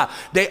on. Why?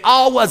 They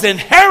all was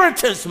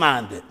inheritance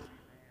minded.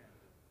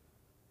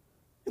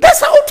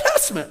 That's Old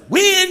Testament.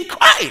 We in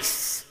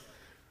Christ.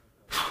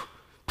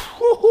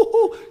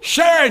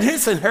 Sharing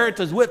his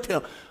inheritance with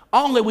him.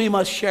 Only we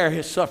must share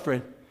his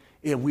suffering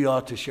if we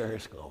are to share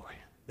his glory.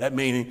 That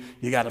meaning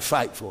you got to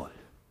fight for it.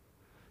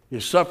 Your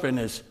suffering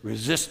is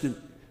resisting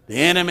the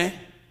enemy,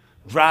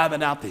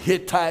 driving out the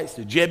Hittites,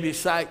 the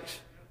Jebusites,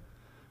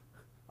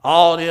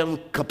 all them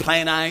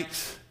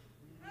complainites,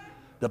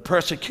 the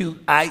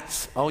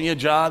persecutites on your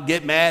job,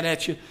 get mad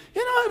at you.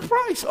 You know,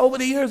 Christ, over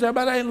the years,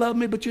 everybody ain't love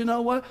me, but you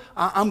know what?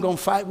 I'm going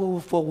to fight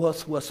for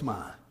what's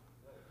mine.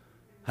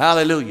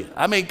 Hallelujah.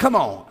 I mean, come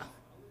on.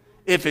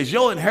 If it's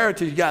your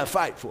inheritance, you got to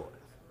fight for it.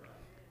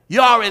 You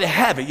already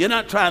have it. You're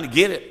not trying to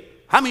get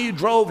it. How many of you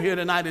drove here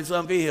tonight in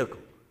some vehicle?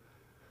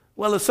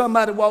 Well, if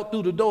somebody walked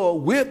through the door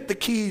with the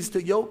keys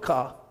to your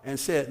car and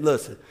said,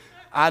 listen,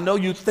 I know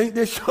you think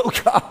this is your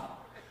car,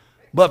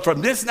 but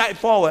from this night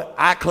forward,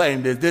 I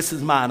claim this. This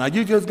is mine. Are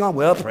you just going,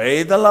 well,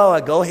 praise the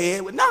Lord, go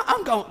ahead. No,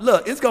 I'm going,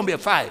 look, it's going to be a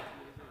fight.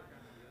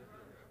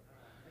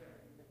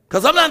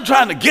 Because I'm not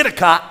trying to get a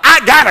car.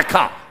 I got a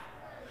car.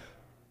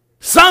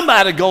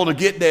 Somebody going to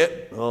get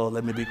that. Oh,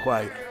 let me be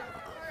quiet.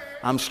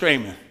 I'm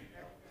streaming.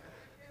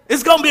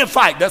 It's going to be a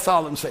fight. That's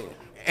all I'm saying.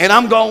 And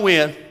I'm going to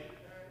win.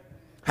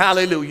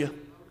 Hallelujah.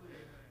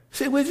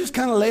 See, we just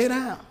kind of lay it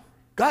out.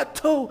 God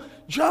told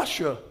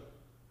Joshua,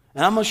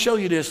 and I'm going to show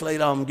you this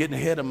later on. I'm getting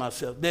ahead of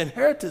myself. The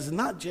inheritance is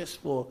not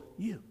just for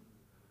you.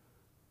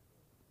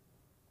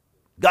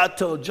 God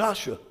told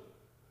Joshua,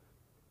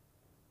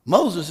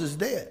 Moses is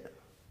dead.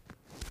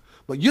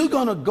 But you're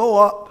going to go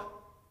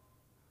up,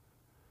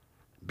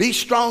 be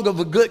strong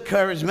of a good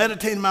courage,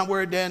 meditate in my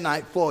word day and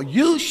night, for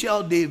you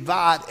shall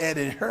divide an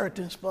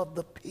inheritance for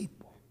the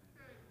people.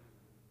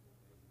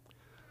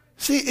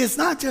 See, it's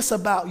not just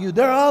about you.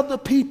 There are other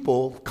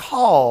people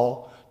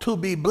called to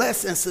be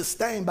blessed and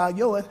sustained by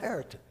your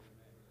inheritance.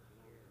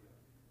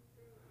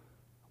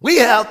 We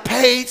have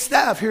paid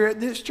staff here at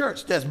this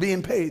church that's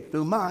being paid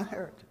through my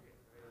inheritance.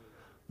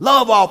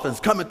 Love offerings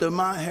coming through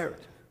my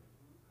inheritance.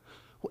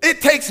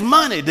 It takes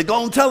money to go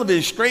on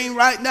television stream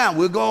right now.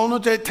 We're going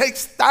on, it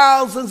takes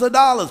thousands of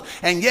dollars.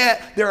 And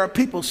yet there are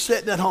people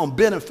sitting at home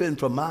benefiting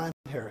from my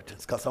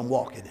inheritance because I'm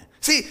walking in.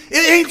 See,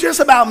 it ain't just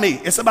about me.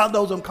 It's about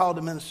those I'm called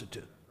to minister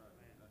to.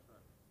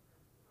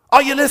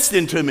 Are you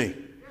listening to me?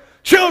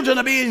 Children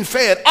are being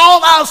fed.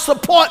 All our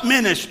support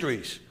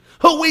ministries,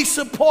 who we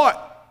support,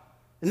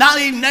 not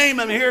even name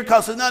them here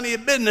because it's none of your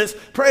business.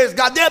 Praise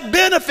God. They're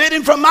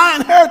benefiting from my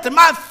inheritance.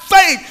 My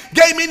faith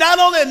gave me not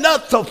only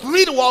enough for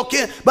me to walk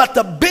in, but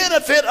the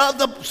benefit of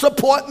the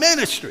support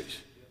ministries.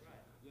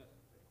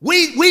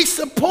 We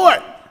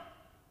support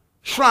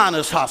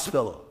Shriners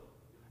Hospital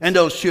and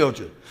those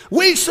children.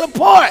 We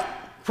support,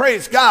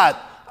 praise God,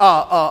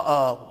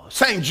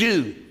 St.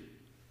 Jude.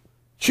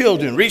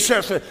 Children,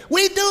 research.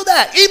 We do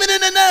that, even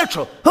in the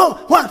natural.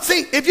 Oh, well,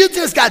 see, if you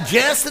just got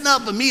just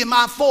enough of me and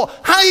my four,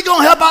 how are you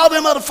going to help all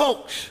them other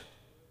folks?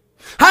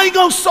 How are you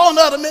going to sow in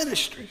other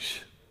ministries?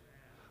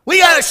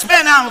 We got to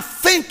expand our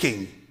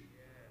thinking.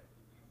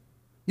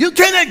 You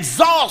can't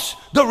exhaust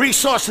the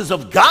resources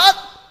of God.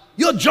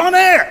 You're joint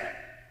heir,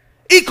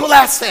 equal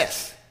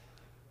access.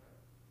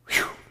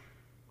 Whew.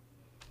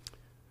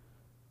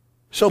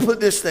 So put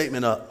this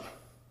statement up.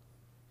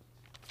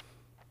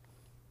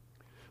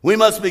 We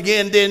must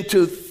begin then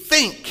to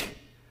think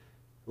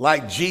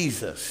like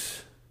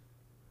Jesus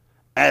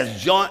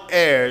as joint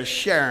heirs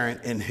sharing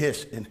in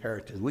his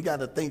inheritance. We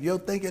got to think. Your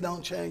thinking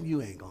don't change,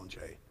 you ain't going to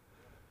change.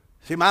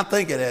 See, my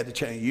thinking had to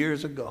change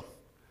years ago.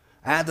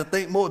 I had to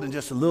think more than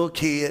just a little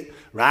kid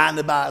riding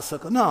the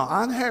bicycle. No,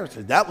 I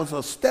inherited. That was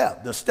a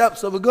step. The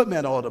steps of a good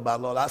man ordered by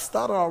the Lord. I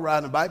started off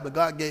riding a bike, but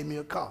God gave me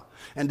a car,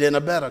 and then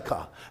a better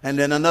car, and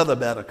then another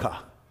better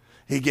car.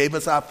 He gave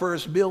us our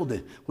first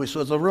building, which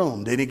was a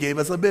room. Then he gave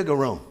us a bigger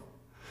room.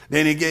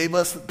 Then he gave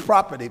us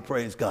property,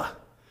 praise God.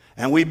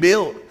 And we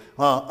built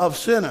of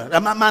center.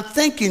 And my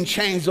thinking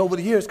changed over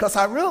the years because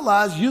I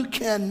realized you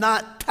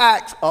cannot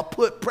tax or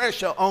put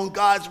pressure on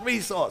God's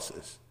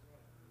resources.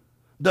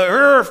 The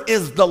earth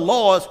is the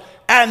Lord's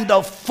and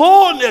the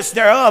fullness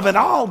thereof and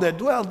all that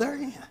dwell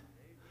therein.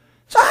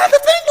 So I had to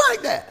think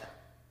like that.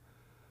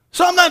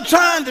 So I'm not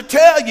trying to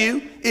tell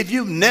you if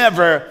you've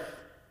never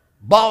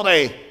bought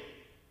a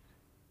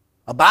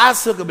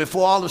bicycle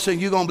before, all of a sudden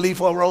you're going to believe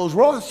for a Rolls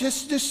Royce.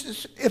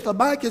 Just if a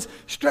bike is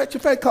stretch your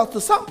faith, because to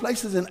some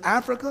places in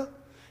Africa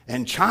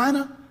and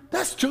China,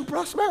 that's true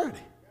prosperity.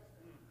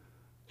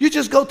 You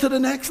just go to the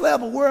next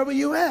level wherever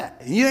you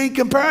at. You ain't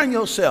comparing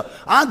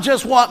yourself. I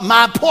just want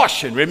my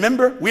portion.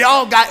 Remember, we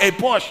all got a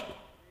portion.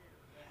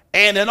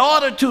 And in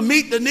order to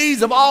meet the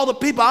needs of all the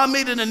people I'm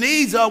meeting the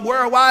needs of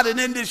worldwide and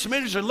in this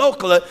ministry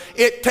locally,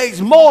 it takes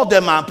more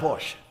than my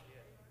portion.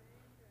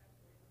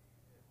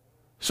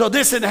 So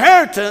this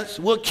inheritance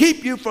will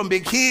keep you from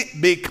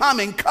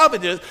becoming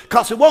covetous,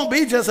 because it won't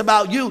be just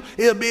about you.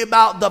 It'll be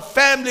about the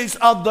families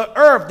of the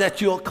earth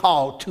that you're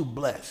called to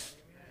bless.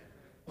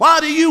 Why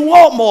do you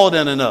want more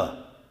than enough?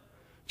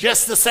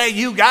 Just to say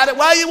you got it?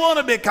 Why you want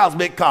a big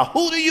car?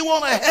 Who do you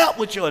want to help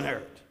with your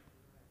inheritance?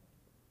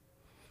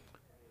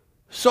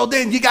 So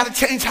then you got to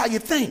change how you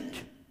think.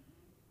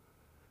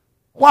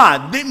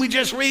 Why? Didn't we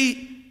just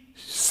read,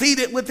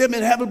 seated with him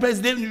in heavenly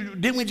places?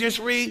 Didn't we just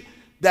read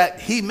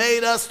that he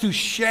made us to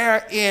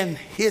share in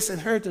his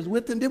inheritance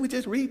with him? Did we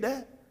just read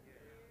that?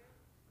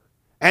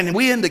 And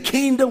we in the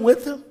kingdom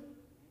with him?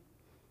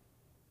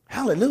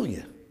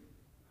 Hallelujah.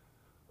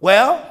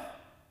 Well,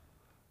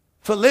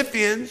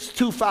 Philippians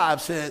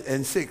 2:5 says,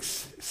 and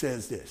 6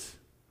 says this.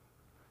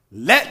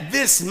 Let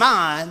this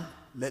mind,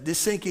 let this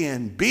sink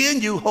in, be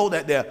in you, hold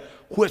that there,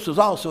 which was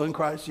also in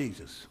Christ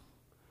Jesus.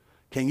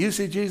 Can you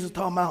see Jesus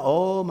talking about,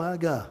 oh my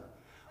God,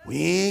 we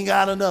ain't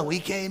got enough. We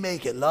can't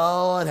make it.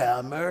 Lord,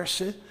 have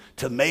mercy.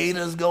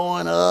 Tomatoes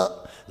going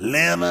up.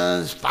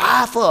 Lemons,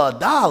 5 for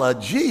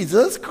 $1.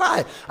 Jesus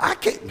Christ. I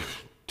can't.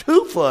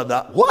 2 for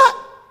 $1. What?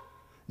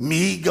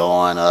 Meat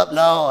going up.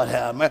 Lord,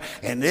 have mercy.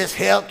 And this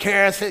health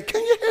care.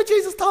 Can you hear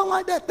Jesus talking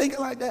like that, thinking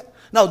like that?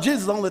 No,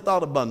 Jesus only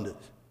thought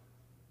abundance.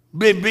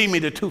 Bring me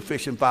the 2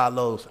 fish and 5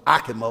 loaves. I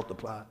can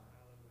multiply.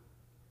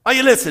 Are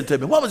you listening to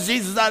me? What was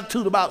Jesus'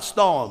 attitude about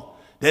storm?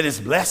 That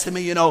is blessing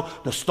me, you know,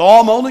 the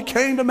storm only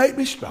came to make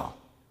me strong.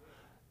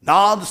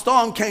 No, the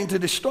storm came to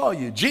destroy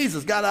you.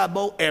 Jesus got out of the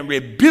boat and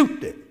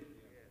rebuked it.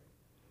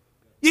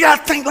 You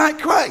got to think like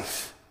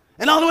Christ.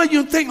 And the only way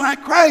you can think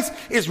like Christ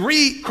is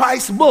read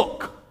Christ's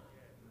book.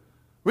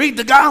 Read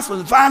the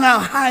gospel and find out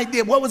how he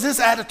did. What was his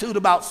attitude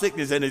about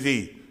sickness and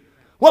disease?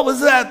 What was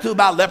his attitude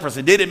about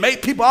leprosy? Did it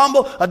make people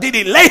humble, or did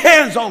he lay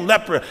hands on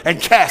leper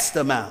and cast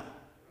them out?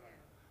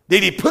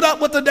 Did he put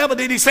up with the devil?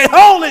 Did he say,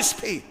 Holy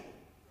Spirit?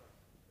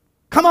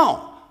 Come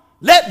on.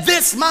 Let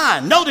this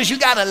mind. Notice you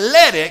got to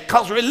let it,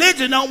 because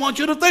religion don't want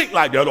you to think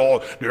like that.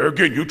 Oh, there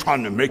again, you're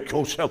trying to make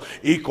yourself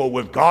equal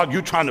with God.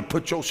 You're trying to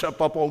put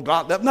yourself up on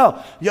God level.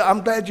 No, yeah,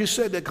 I'm glad you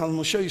said that, because I'm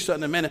going to show you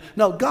something in a minute.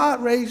 No,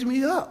 God raised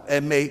me up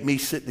and made me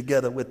sit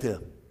together with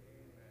him.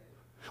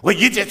 Well,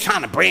 you're just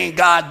trying to bring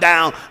God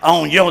down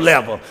on your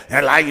level.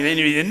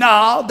 And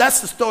no,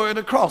 that's the story of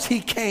the cross. He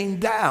came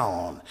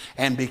down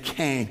and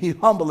he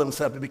humbled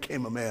himself and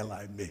became a man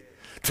like me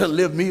to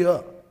lift me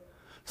up.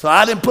 So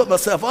I didn't put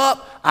myself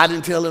up. I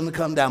didn't tell him to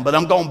come down. But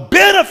I'm going to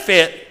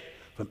benefit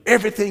from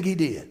everything he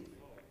did.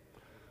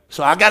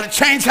 So I got to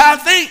change how I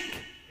think.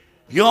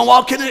 You don't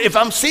walk in it. If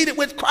I'm seated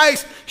with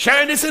Christ,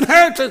 sharing this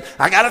inheritance,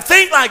 I got to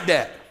think like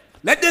that.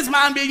 Let this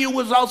mind be in you,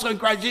 which was also in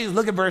Christ Jesus.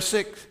 Look at verse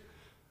 6.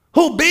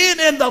 Who being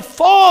in the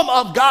form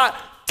of God,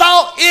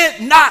 thought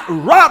it not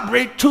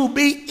robbery to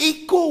be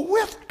equal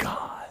with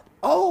God.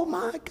 Oh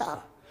my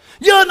God.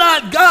 You're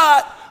not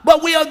God,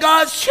 but we are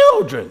God's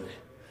children.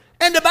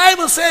 And the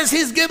Bible says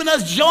he's given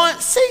us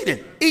joint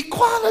seating,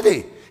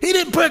 equality. He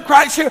didn't put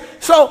Christ here.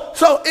 So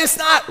it's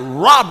not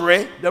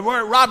robbery. The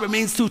word robbery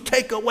means to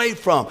take away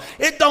from.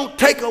 It don't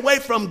take away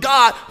from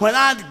God when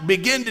I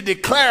begin to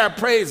declare,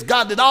 praise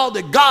God, that all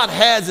that God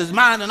has is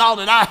mine and all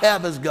that I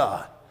have is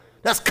God.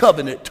 That's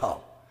covenant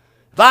talk.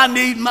 If I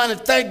need money,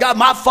 thank God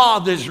my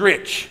Father is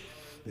rich.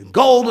 The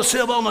gold or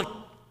silver on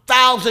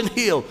 1,000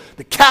 hills.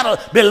 The cattle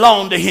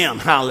belong to him.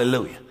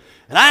 Hallelujah.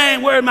 And I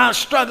ain't worried about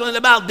struggling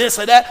about this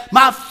or that.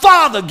 My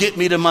Father get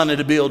me the money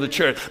to build a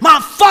church. My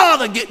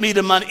Father get me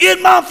the money.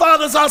 In my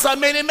Father's house I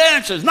made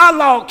mansions, not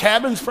log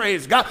cabins,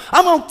 praise God.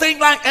 I'm going to think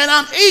like, and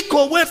I'm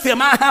equal with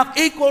him. I have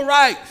equal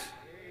rights.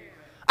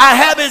 I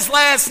have his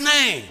last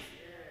name.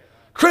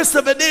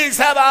 Christopher Diggs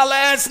have our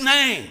last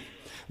name.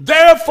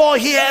 Therefore,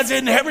 he has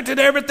inherited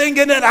everything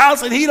in that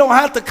house, and he don't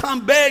have to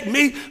come beg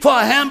me for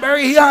a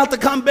hamburger. He don't have to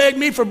come beg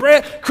me for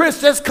bread.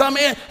 Chris just come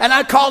in, and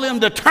I call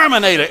him the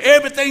Terminator.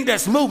 Everything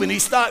that's moving, he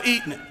start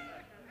eating it.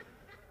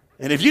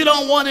 And if you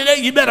don't want it,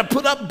 you better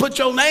put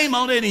your name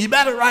on it, and you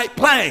better write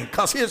plain,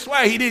 because he'll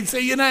swear he didn't say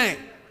your name.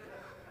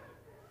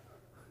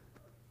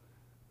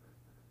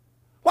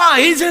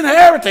 Why? He's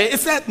inherited.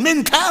 It's that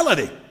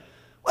mentality.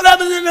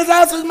 Whatever's in this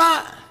house is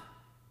mine.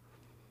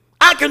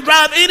 I can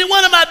drive any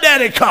one of my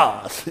daddy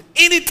cars,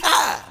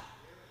 anytime.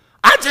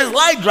 I just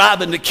like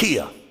driving the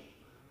Kia.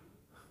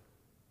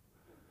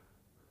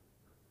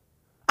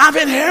 I've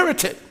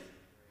inherited.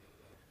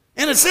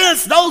 In a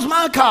sense, those are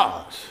my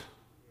cars.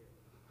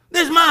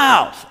 This is my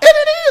house. And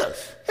it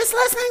is. His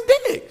last name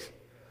Diggs.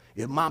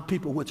 If my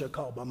people which are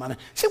called by my name.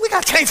 See, we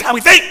got to change how we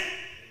think.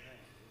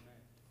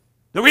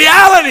 The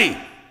reality.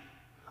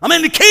 I'm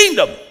in the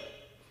kingdom.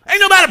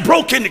 Ain't nobody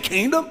broke in the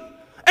kingdom.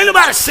 Ain't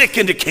nobody sick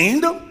in the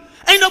kingdom.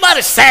 Ain't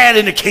nobody sad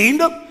in the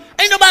kingdom.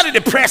 Ain't nobody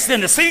depressed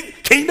in the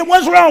kingdom.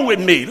 What's wrong with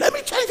me? Let me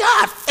change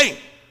how I think.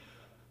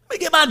 Let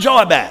me get my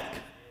joy back.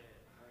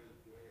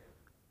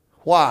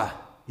 Why?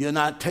 You're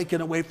not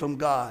taking away from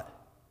God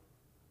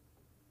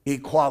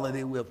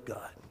equality with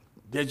God.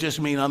 That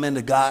just means I'm in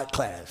the God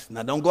class.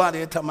 Now, don't go out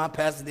there and tell my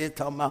pastor they're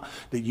talking about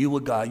that you were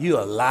God. You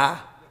a lie.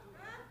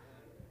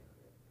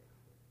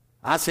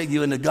 I say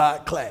you in the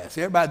God class.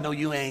 Everybody know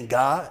you ain't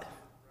God.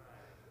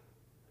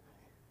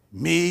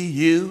 Me,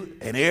 you,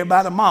 and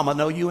everybody mama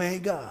know you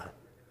ain't God.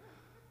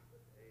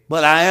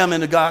 But I am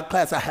in the God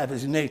class. I have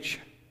his nature.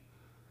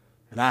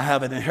 And I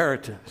have an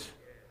inheritance.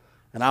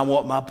 And I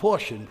want my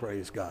portion,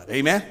 praise God.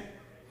 Amen?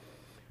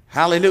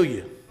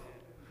 Hallelujah.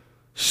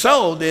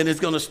 So then it's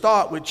going to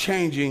start with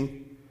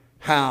changing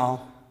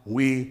how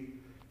we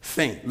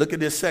think. Look at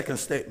this second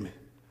statement.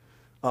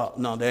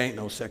 No, there ain't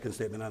no second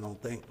statement, I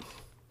don't think.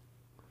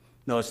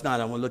 No, it's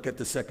not. I want to look at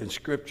the second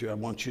scripture. I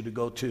want you to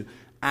go to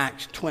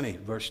Acts 20,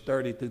 verse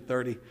 30 through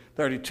 30,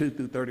 32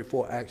 through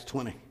 34, Acts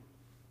 20.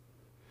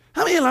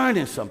 How many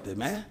learning something,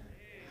 man?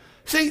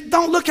 See,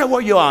 don't look at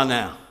where you are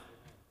now.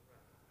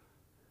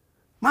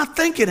 My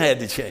thinking had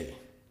to change.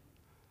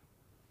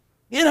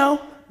 You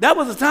know, that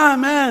was a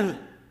time, man,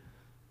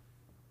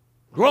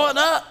 growing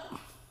up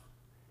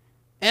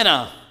and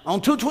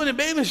on 220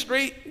 Beaver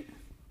Street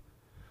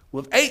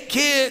with 8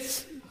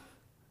 kids,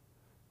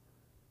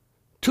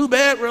 2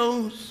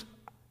 bedrooms,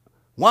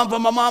 one for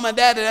my mom and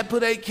daddy that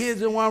put 8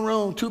 kids in one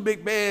room, 2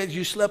 big beds.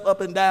 You slept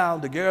up and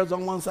down, the girls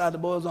on one side, the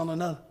boys on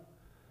another.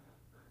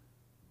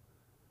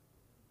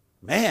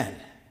 Man,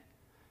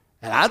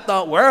 and I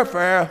thought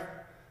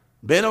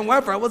being on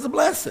welfare was a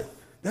blessing.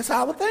 That's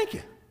how I was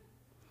thinking.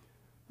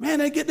 Man,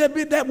 they get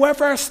that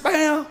welfare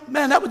spam.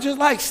 Man, that was just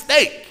like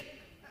steak.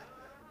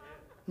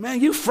 Man,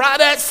 you fry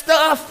that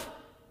stuff,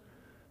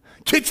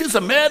 get you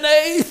some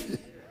mayonnaise.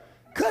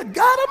 Good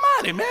God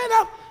Almighty,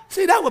 man.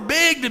 See, that was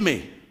big to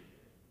me.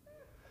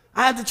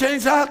 I had to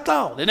change how I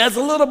thought. And as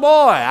a little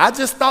boy, I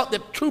just thought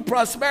that true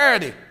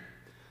prosperity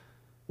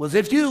was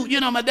if you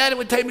know, my daddy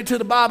would take me to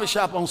the barber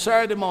shop on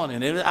Saturday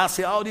morning. And I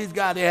see all these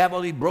guys, they have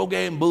on these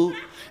Brogan boots,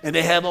 and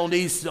they have on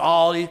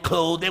all these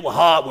clothes. They were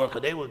hard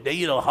workers.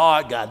 They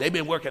hard guys. They've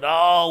been working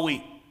all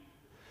week.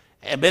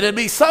 But there'd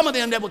be some of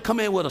them that would come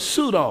in with a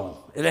suit on,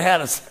 and they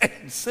had a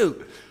same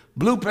suit.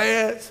 Blue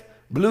pants,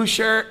 blue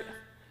shirt,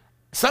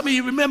 Some of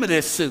you remember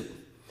this suit.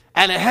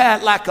 And it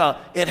had like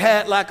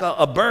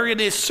a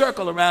burgundy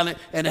circle around it,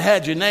 and it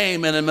had your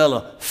name in the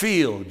middle.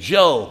 Phil,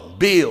 Joe,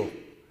 Bill.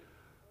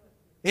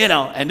 You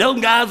know, and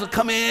those guys would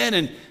come in,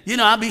 and, you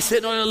know, I'd be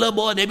sitting on a little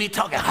boy, and they'd be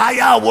talking, how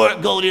y'all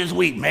work go this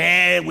week?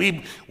 Man,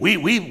 we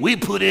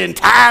put in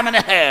time and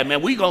a half,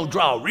 man. We gonna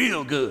draw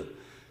real good.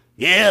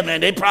 Yeah, man,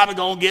 they probably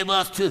gonna give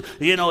us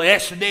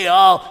extra day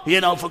off,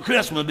 for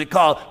Christmas,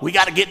 because we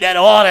got to get that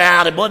order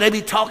out. And boy, they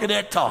be talking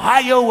that talk. How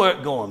your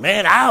work going,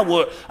 man? I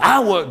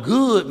work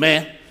good,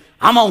 man.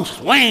 I'm on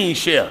swing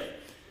shift.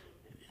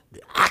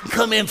 I can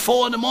come in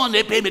 4 in the morning.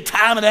 They pay me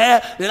time and a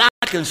half, then I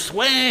can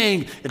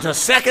swing into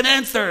second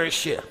and third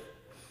shift.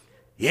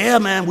 Yeah,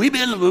 man, we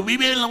been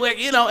work,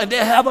 and they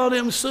have all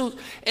them suits.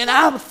 And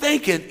I'm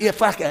thinking,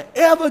 if I can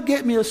ever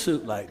get me a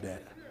suit like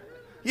that,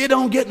 you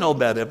don't get no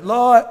better.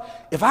 Lord,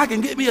 if I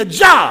can get me a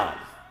job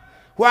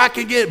where I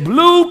can get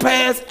blue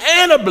pants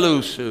and a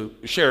blue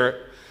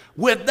shirt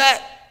with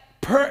that,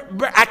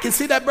 I can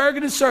see that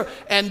burgundy shirt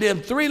and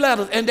then 3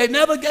 letters, and they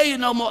never gave you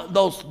no more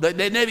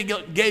they never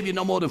gave you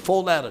no more than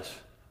 4 letters.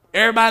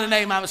 Everybody's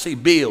name I would see: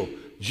 Bill,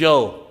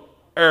 Joe,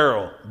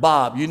 Earl,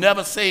 Bob. You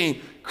never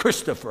seen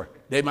Christopher.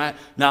 They might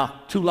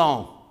now too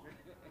long.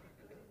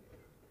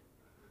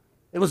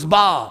 It was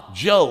Bob,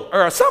 Joe,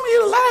 Earl. Some of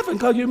you are laughing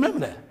because you remember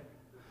that.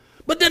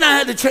 But then I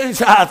had to change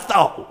how I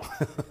thought.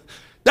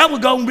 That was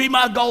going to be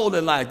my goal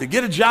in life, to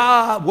get a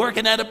job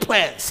working at a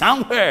plant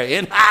somewhere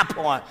in High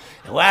Point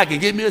where I can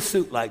get me a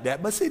suit like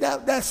that. But see,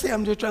 that's it.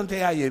 I'm just trying to tell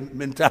you how your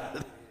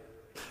mentality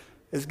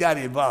has got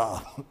to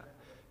evolve.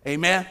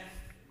 Amen?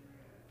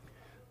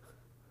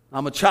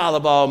 I'm a child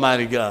of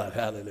Almighty God.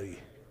 Hallelujah.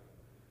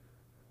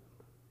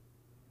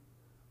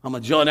 I'm a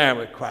joint heir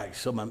with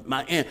Christ.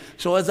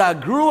 So as I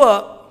grew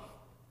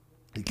up,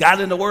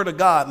 got in the Word of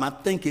God, my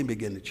thinking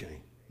began to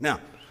change. Now,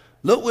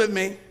 look with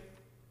me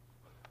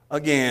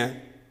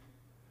again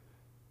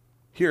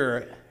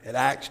here at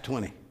Acts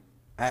 20,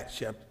 Acts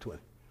chapter 20.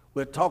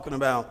 We're talking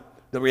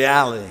about the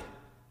reality.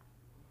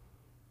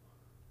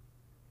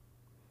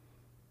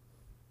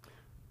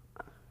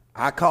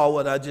 I call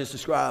what I just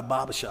described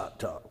barbershop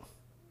talk.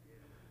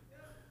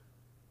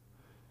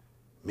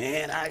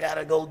 Man, I got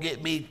to go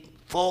get me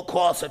 4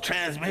 quarts of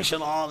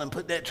transmission oil and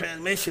put that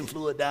transmission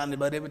fluid down there.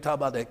 But they would talk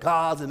about their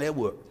cars and their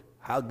work,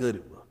 how good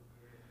it was.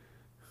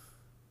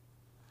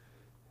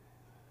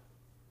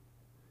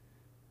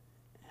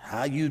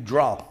 How you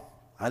draw.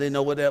 I didn't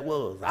know what that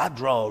was. I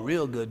draw a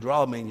real good.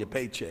 Draw means your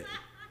paycheck.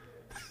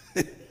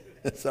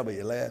 Some of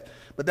you laugh.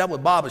 But that was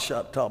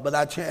barbershop talk. But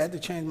I had to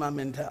change my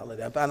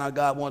mentality. I found out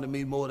God wanted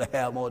me to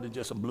have more than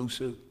just a blue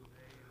suit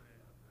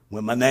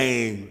with my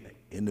name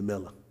in the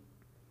middle.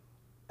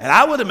 And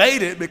I would have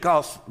made it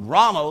because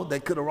Ronald, they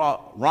could have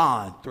wrote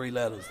Ron, 3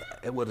 letters.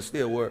 It would have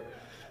still worked.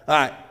 All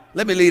right,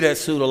 let me leave that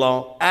suit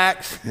alone.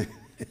 Acts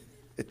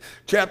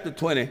chapter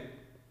 20.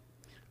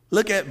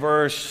 Look at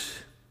verse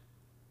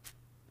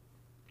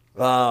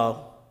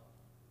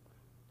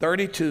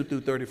 32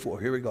 through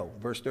 34. Here we go.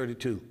 Verse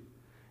 32.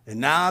 And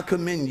now I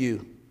commend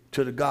you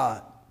to the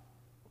God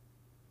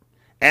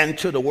and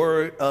to the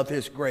word of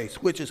his grace,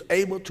 which is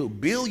able to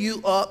build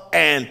you up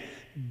and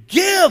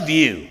give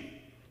you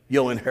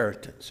your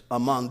inheritance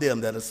among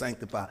them that are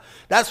sanctified.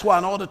 That's why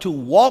in order to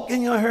walk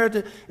in your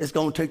inheritance, it's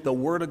going to take the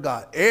word of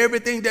God.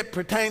 Everything that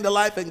pertains to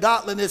life and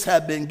godliness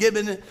have been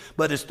given it,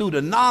 but it's through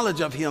the knowledge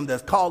of him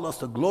that's called us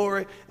to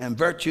glory and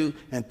virtue,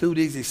 and through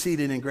these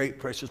exceeding and great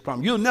precious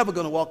promises. You're never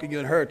going to walk in your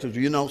inheritance if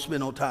you don't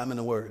spend no time in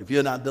the word, if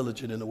you're not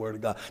diligent in the word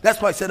of God.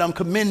 That's why I said I'm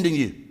commending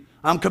you.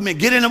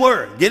 Get in the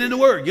word. Get in the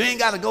word. You ain't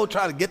got to go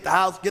try to get the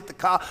house, get the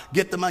car,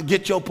 get the money,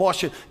 get your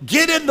portion.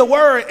 Get in the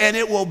word, and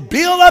it will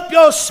build up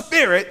your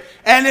spirit,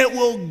 and it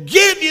will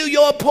give you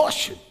your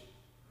portion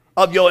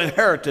of your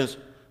inheritance.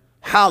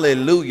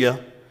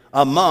 Hallelujah.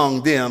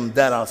 Among them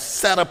that are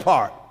set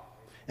apart.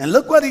 And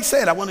look what he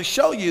said. I want to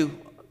show you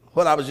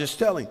what I was just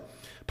telling.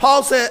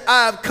 Paul said,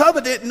 I have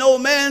coveted no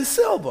man's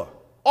silver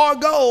or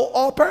gold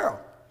or pearl.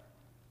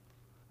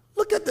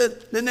 Look at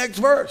the next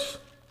verse.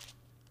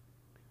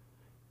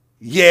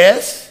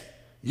 Yes,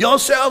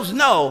 yourselves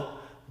know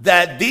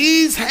that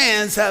these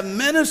hands have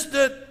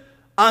ministered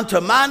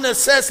unto my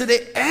necessity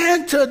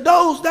and to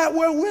those that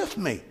were with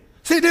me.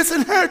 See, this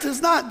inheritance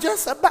is not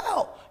just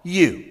about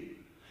you.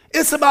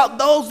 It's about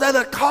those that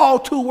are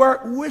called to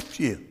work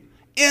with you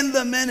in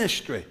the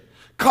ministry,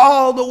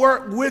 called to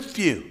work with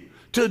you,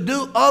 to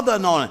do other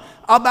anointing,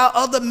 about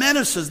other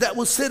ministers that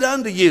will sit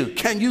under you.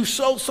 Can you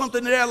sow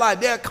something in their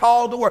life? They're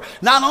called to work.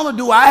 Not only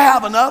do I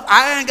have enough,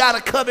 I ain't got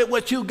to covet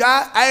what you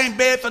got. I ain't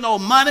begging for no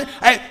money.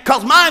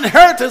 Because my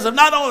inheritance is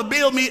not only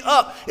build me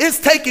up, it's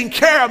taking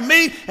care of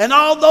me and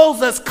all those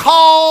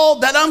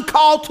that I'm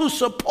called to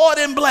support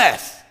and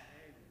bless.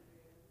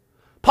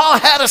 Paul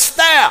had a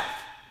staff.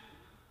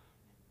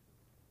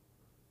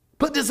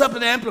 Put this up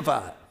in the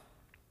Amplified.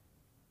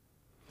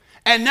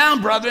 And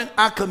now, brethren,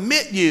 I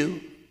commit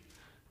you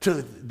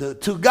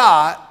to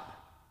God.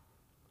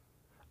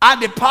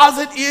 I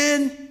deposit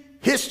in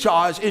his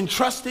charge,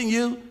 entrusting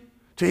you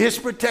to his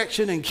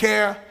protection and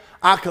care.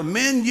 I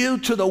commend you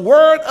to the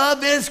word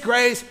of his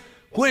grace,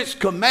 which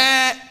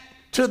command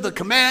to the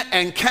command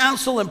and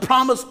counsel and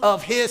promise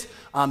of his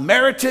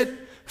unmerited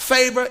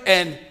favor,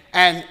 and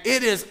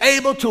it is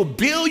able to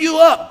build you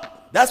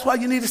up. That's why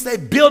you need to stay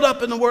built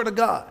up in the word of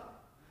God.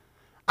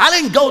 I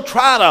didn't go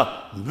try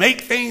to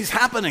make things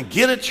happen and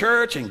get a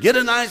church and get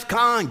a nice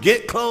car and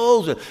get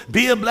clothes and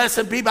be a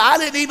blessing to people. I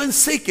didn't even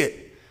seek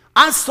it.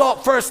 I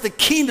sought first the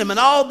kingdom, and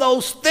all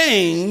those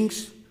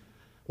things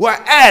were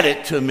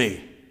added to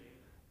me.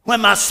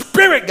 When my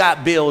spirit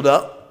got built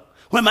up,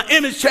 when my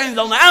image changed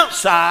on the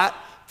outside,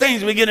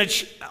 things begin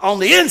to on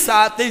the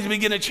inside, things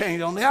begin to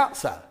change on the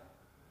outside.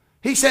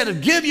 He said to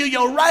give you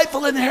your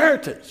rightful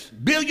inheritance,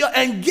 build your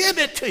and give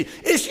it to you.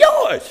 It's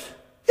yours.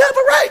 You have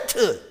a right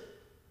to it.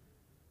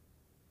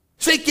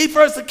 Seek ye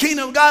first the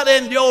kingdom of God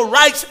and your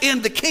rights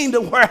in the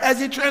kingdom. Where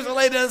has he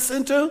translated us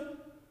into?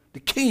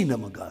 The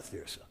kingdom of God,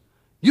 dear son.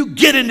 You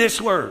get in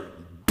this word.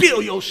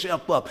 Build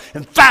yourself up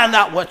and find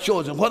out what's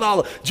yours and what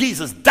all of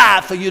Jesus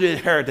died for you to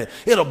inherit it.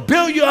 It'll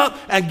build you up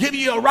and give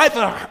you your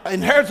rightful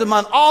inheritance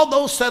among all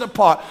those set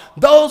apart,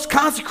 those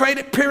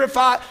consecrated,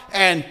 purified,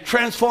 and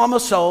transform a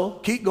soul.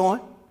 Keep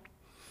going.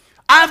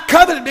 I've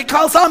coveted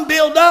because I'm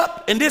built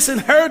up in this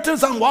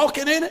inheritance. I'm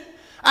walking in it.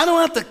 I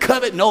don't have to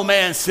covet no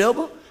man's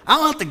silver. I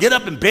don't have to get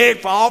up and beg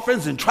for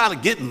offerings and try to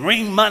get and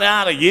wring money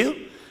out of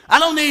you. I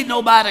don't need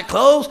nobody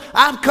clothes.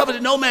 I've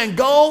coveted no man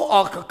gold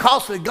or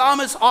costly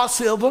garments or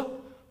silver.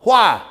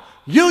 Why?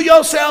 You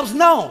yourselves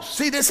know.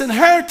 See, this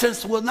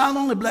inheritance will not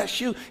only bless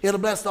you, it'll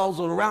bless those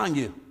around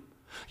you.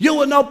 You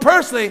will know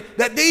personally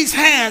that these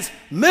hands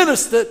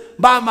ministered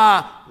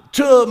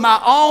to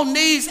my own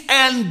needs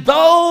and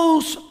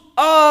those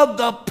of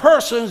the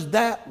persons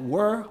that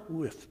were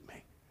with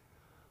me.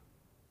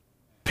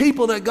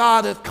 People that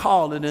God has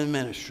called in the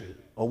ministry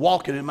are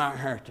walking in my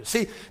inheritance.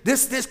 See,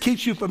 this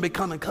keeps you from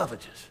becoming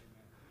covetous.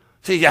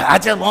 See, yeah, I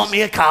just want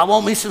me a car, I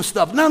want me some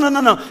stuff. No.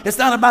 It's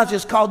not about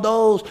just call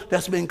those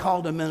that's been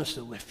called to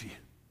minister with you.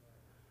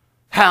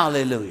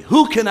 Hallelujah.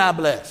 Who can I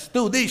bless?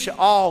 Through these shall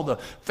all the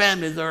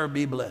families there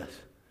be blessed.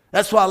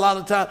 That's why a lot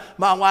of times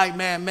my wife,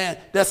 man,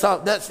 that's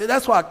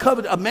why I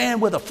covet a man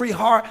with a free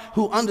heart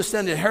who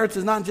understands the inheritance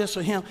is not just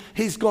for him.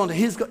 It's going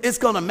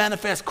to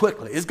manifest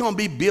quickly. It's going to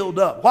be built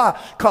up.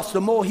 Why? Because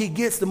the more he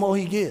gets, the more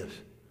he gives.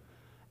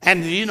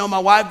 And you know, my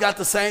wife got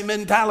the same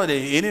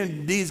mentality. Any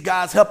of these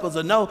guys help us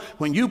to know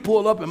when you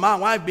pull up and my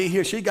wife be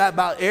here, she got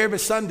about every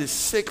Sunday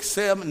 6,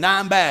 7,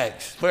 9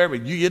 bags for every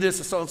you get this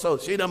or so and so.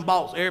 She done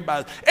bought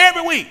everybody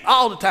every week,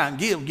 all the time.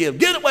 Give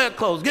away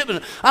clothes.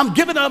 I'm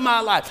giving up my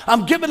life.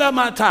 I'm giving up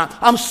my time.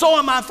 I'm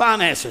sowing my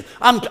finances.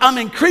 I'm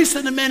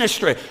increasing the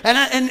ministry.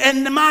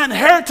 And my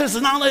inheritance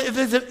is not only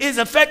is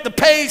affect the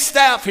paid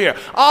staff here,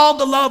 all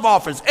the love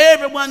offerings,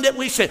 everyone that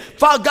we send.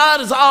 For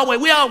God is always,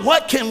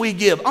 what can we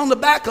give? On the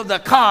back of the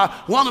car,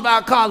 one of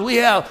our cars, we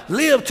have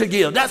live to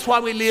give. That's why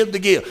we live to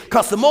give.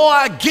 Because the more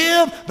I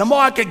give, the more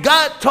I can.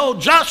 God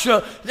told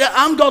Joshua that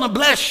I'm going to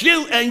bless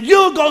you and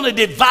you're going to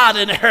divide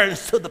an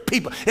inheritance to the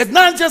people. It's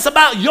not just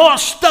about your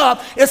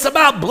stuff. It's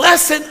about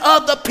blessing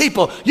other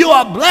people. You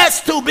are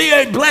blessed to be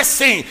a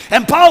blessing.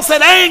 And Paul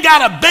said, I ain't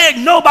got to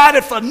beg nobody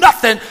for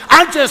nothing.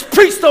 I just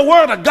preach the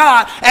word of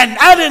God and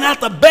I didn't have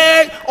to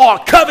beg or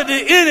covet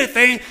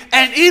anything.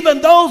 And even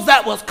those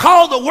that was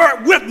called to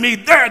work with me,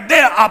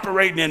 they're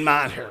operating in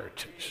my inheritance.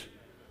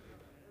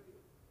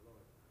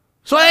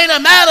 So it ain't a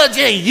matter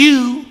just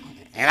you,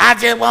 and I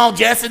just want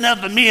just enough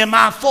for me and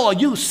my four.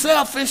 You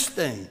selfish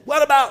thing.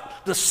 What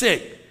about the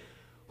sick?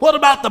 What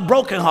about the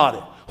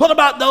brokenhearted? What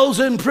about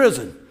those in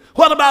prison?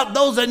 What about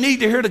those that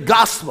need to hear the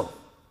gospel?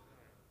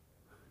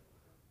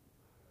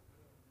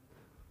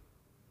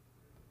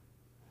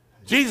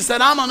 Jesus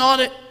said, I'm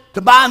anointed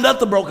to bind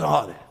up the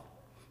brokenhearted,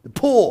 the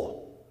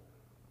poor,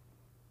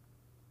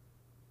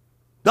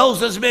 those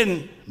that's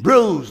been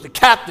bruised, the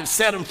captives,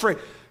 set them free.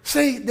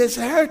 See, this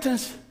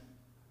inheritance.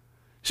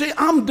 See,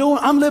 I'm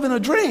living a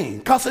dream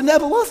because it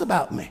never was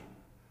about me.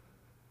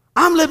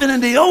 I'm living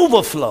in the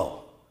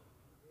overflow.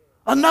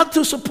 Enough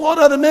to support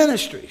other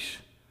ministries.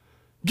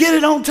 Get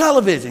it on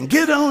television.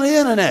 Get it on the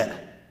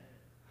internet.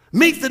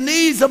 Meet the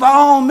needs of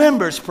our own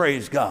members,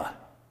 praise God.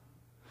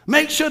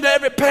 Make sure that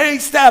every paid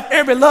staff,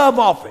 every love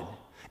offering,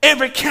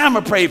 every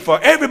camera prayed for,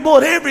 every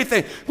board,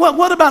 everything.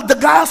 What about the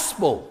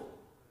gospel?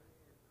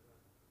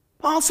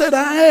 Paul said,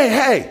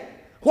 hey.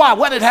 Why?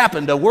 What had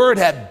happened? The word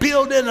had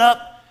built it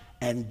up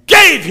and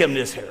gave him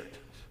this inheritance.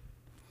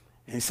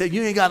 And he said,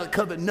 you ain't got to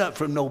covet nothing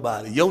from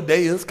nobody. Your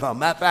day is come.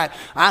 Matter of fact,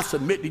 I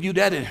submit to you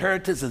that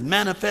inheritance has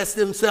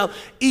manifested himself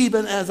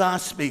even as I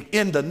speak.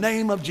 In the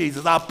name of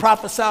Jesus, I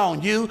prophesy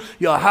on you,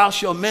 your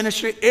house, your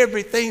ministry,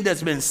 everything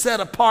that's been set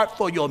apart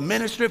for your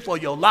ministry, for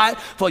your life,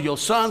 for your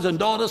sons and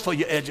daughters, for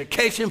your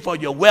education, for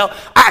your wealth.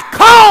 I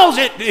cause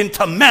it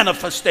into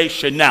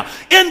manifestation now.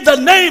 In the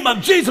name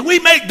of Jesus, we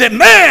make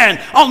demand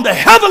on the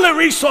heavenly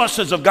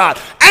resources of God.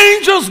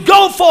 Angels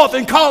go forth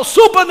and cause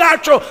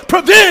supernatural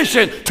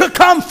provision to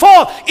come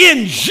forth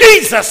in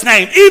Jesus'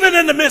 name. Even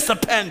in the midst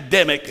of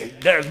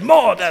pandemic, there's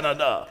more than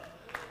enough.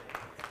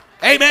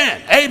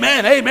 Amen,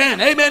 amen,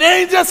 amen, amen. It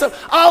ain't just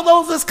all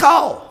those is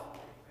called.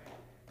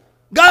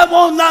 God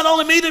wants not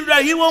only me to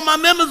drive, he wants my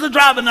members to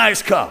drive a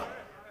nice car.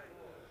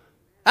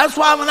 That's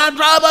why when I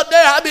drive up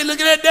there, I be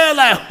looking at there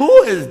like,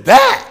 who is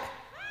that?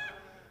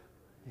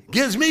 It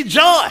gives me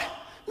joy.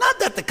 Not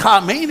that the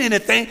car mean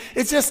anything.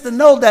 It's just to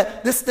know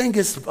that this thing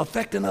is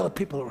affecting other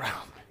people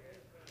around me.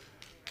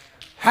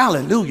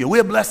 Hallelujah.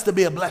 We're blessed to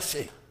be a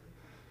blessing.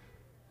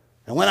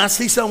 And when I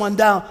see someone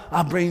down,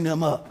 I bring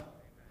them up.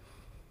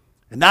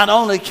 And not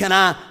only can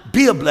I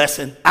be a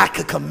blessing, I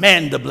can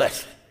command the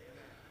blessing.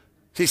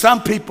 See,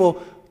 some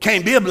people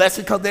can't be a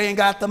blessing because they ain't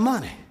got the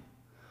money,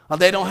 or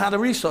they don't have the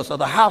resource, or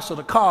the house, or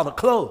the car, or the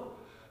clothes.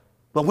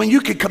 But when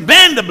you can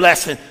command the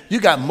blessing, you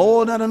got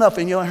more than enough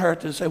in your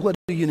inheritance. Say, what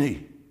do you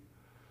need?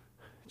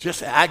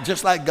 Just act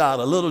just like God,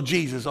 a little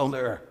Jesus on the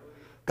earth.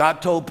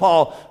 God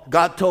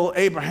told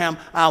Abraham,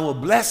 I will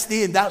bless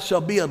thee, and thou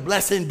shalt be a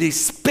blessing,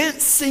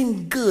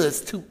 dispensing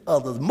goods to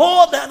others,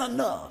 more than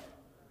enough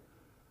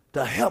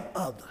to help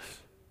others.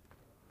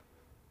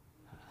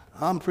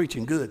 I'm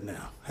preaching good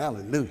now.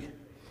 Hallelujah.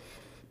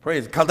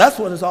 Praise, because that's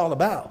what it's all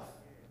about.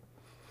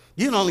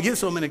 You can only get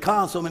so many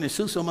cars, so many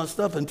suits, so much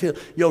stuff until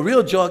your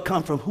real joy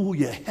comes from who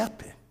you're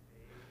helping.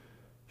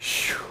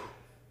 Whew.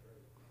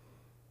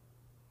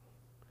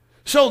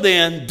 So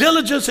then,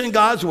 diligence in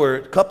God's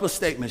word, a couple of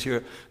statements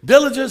here.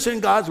 Diligence in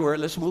God's word,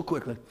 let's move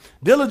quickly.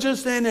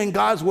 Diligence then in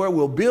God's word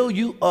will build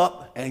you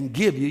up and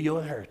give you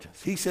your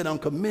inheritance. He said, I'm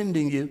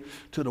commending you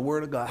to the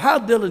word of God. How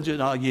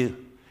diligent are you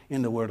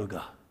in the word of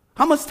God?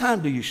 How much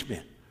time do you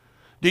spend?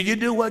 Did you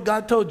do what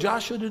God told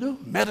Joshua to do?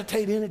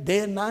 Meditate in it day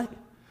and night.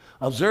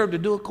 Observe to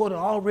do according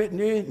to all written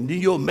in, and then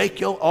you'll make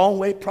your own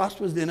way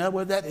prosperous. In other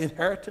words, that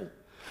inheritance.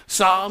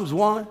 Psalms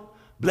 1.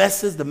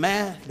 Blessed is the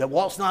man that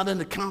walks not in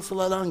the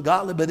counsel of the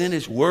ungodly, but in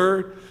his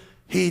word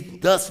he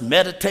does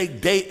meditate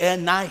day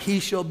and night. He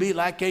shall be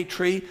like a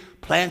tree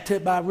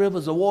planted by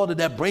rivers of water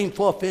that bring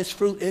forth his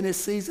fruit in his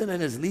season,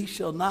 and his leaf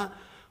shall not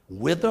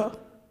wither.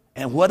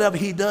 And whatever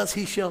he does,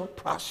 he shall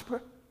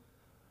prosper.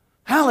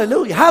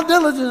 Hallelujah. How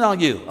diligent are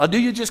you? Or do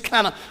you just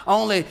kind of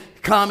only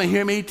come and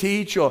hear me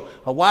teach, or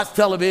watch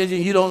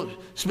television? You don't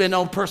spend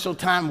no personal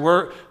time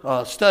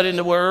studying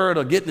the word,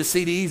 or getting the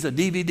CDs or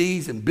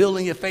DVDs and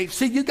building your faith.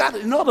 See, you got to,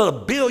 in order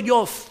to build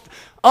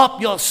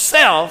up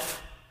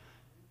yourself,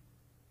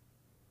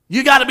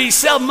 you got to be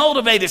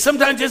self-motivated.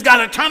 Sometimes you just got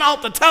to turn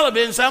off the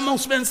television and say, I'm going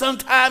to spend some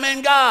time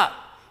in God,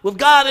 with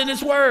God in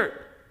his word.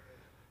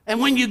 And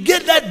when you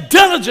get that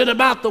diligent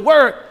about the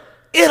word,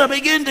 it'll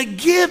begin to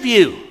give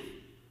you.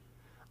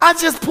 I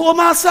just pulled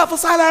myself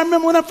aside. I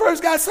remember when I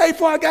first got saved,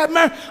 before I got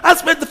married, I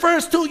spent the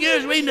first 2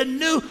 years reading the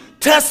New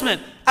Testament.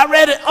 I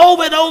read it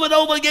over and over and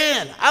over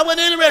again. I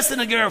wasn't interested in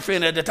a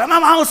girlfriend at the time.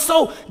 I was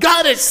so,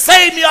 God had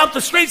saved me off the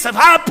streets of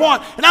High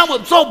Point, and I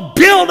was so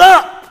built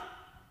up.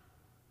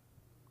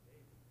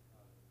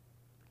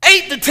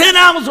 8 to 10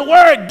 hours of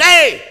word a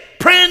day,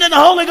 praying in the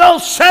Holy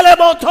Ghost, 2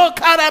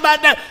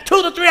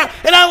 to 3 hours,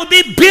 and I would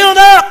be built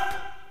up.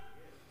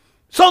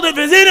 So that if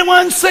there's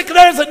anyone sick and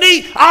there's a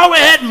need, I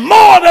already had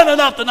more than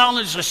enough to not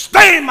only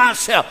sustain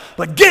myself,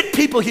 but get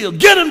people healed,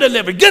 get them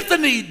delivered, get the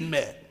need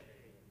met.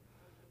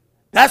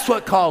 That's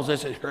what caused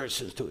this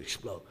inheritance to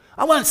explode.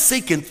 I wasn't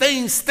seeking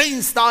things.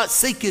 Things start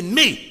seeking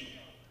me.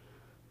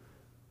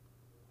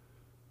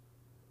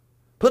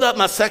 Put up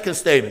my second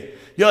statement.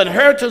 Your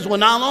inheritance will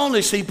not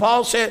only, see,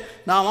 Paul said,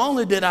 not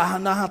only did I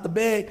not have to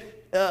beg,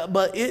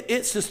 but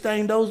it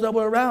sustained those that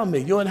were around me.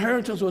 Your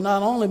inheritance will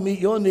not only meet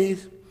your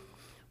needs,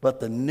 but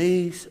the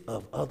needs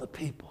of other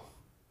people.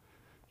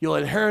 Your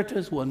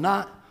inheritance will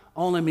not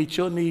only meet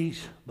your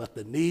needs, but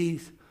the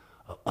needs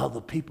of other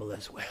people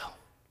as well.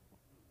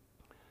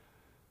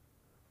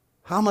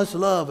 How much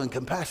love and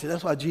compassion.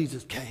 That's why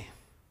Jesus came.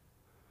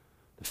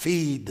 To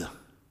feed the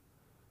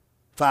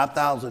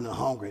 5,000 are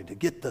hungry, to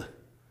get the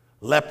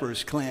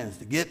lepers cleansed,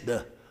 to get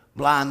the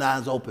blind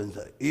eyes opened,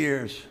 the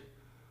ears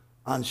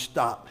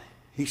unstopped.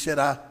 He said,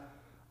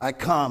 I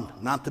come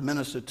not to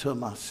minister to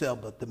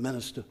myself, but to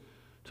minister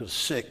to the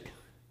sick.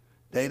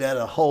 They that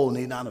are whole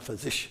need not a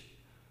physician.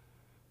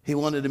 He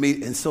wanted to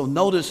meet. And so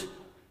notice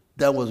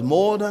there was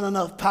more than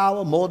enough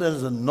power, more than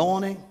his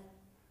anointing.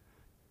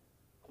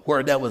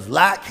 Where there was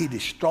lack, he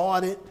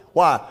destroyed it.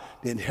 Why?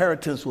 The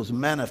inheritance was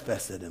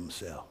manifested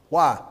himself.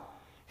 Why?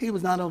 He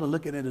was not only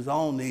looking at his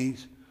own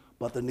needs,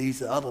 but the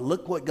needs of others.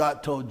 Look what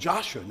God told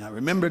Joshua. Now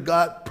remember,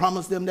 God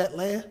promised them that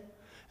land?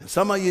 And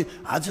some of you,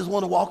 I just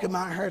want to walk in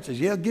my inheritance.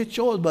 Yeah, get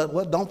yours,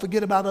 but don't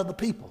forget about other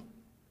people.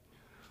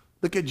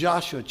 Look at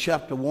Joshua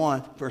chapter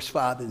 1, verse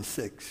 5 and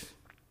 6.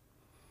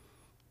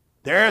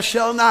 There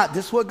shall not,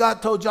 this is what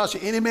God told Joshua,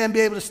 any man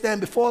be able to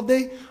stand before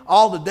thee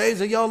all the days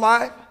of your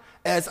life.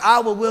 As I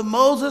was with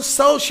Moses,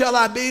 so shall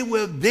I be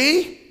with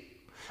thee.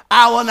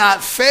 I will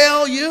not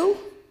fail you,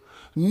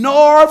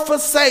 nor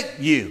forsake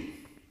you.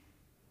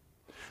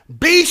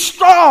 Be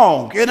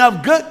strong and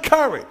of good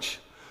courage.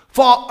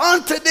 For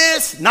unto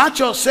this, not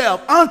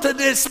yourself, unto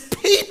this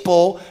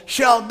people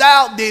shall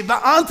thou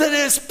divide. Unto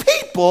this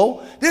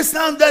people, this is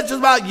not just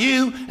about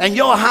you and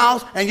your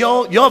house and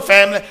your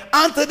family.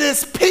 Unto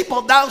this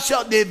people thou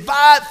shalt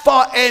divide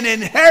for an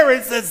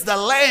inheritance the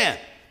land,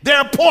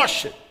 their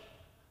portion.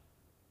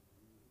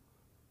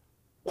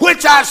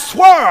 which I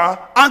swore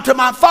unto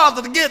my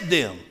father to give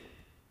them.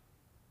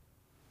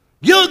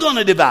 You're going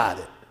to divide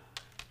it.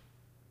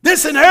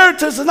 This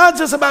inheritance is not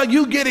just about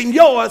you getting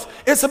yours.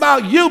 It's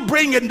about you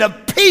bringing the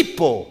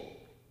people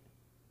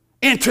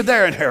into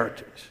their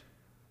inheritance.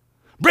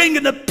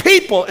 Bringing the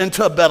people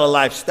into a better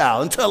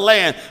lifestyle, into a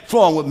land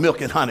flowing with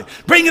milk and honey.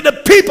 Bringing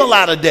the people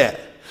out of debt.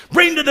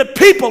 Bringing the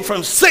people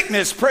from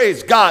sickness,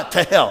 praise God,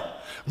 to health.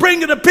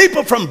 Bringing the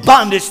people from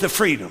bondage to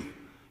freedom.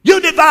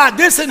 You divide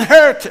this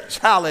inheritance.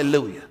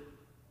 Hallelujah.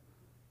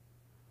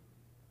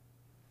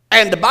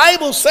 And the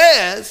Bible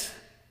says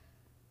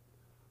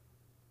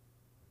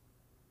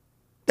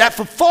that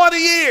for 40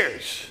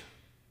 years,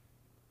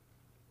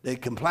 they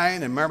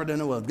complained and murmured in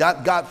the world.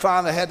 God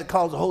finally had to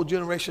cause the whole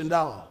generation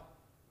down.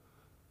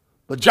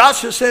 But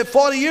Joshua said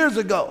 40 years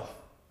ago,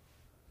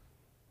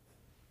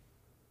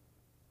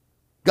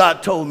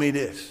 God told me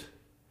this.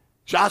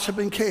 Joshua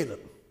and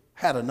Caleb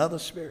had another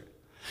spirit.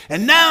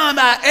 And now I'm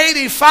at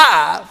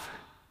 85.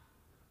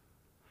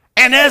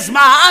 And as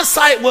my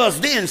eyesight was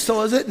then,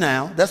 so is it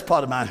now. That's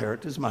part of my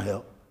inheritance, my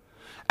help.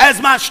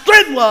 As my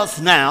strength was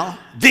now,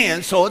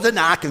 then, so is it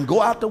now. I can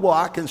go out the war.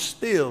 I can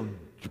still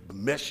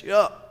mess you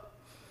up.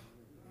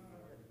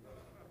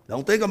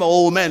 Don't think I'm an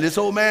old man. This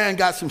old man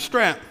got some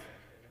strength.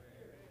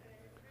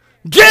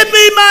 Give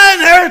me my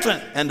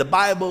inheritance. And the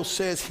Bible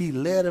says he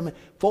led them.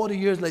 40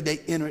 years later, they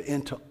entered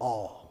into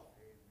all.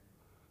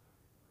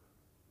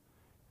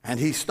 And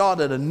he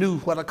started a new,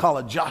 what I call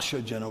a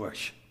Joshua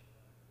generation.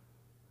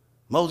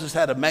 Moses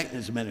had a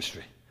maintenance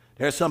ministry.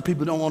 There are some people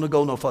who don't want to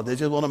go no further. They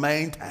just want to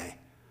maintain.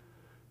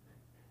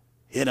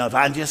 You know,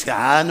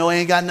 I know I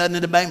ain't got nothing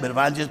in the bank, but if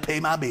I just pay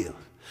my bills.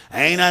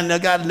 I ain't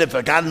nothing got to live for.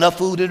 I got enough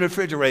food in the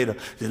refrigerator.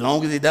 As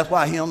long as that's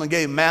why he only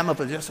gave manna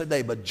for just a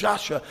day. But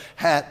Joshua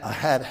had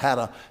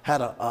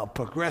a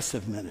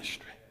progressive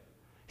ministry.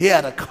 He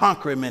had a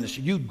conquering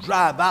ministry. You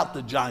drive out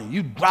the giant.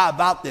 You drive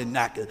out the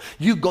knackers.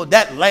 You go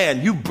that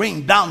land. You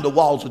bring down the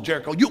walls of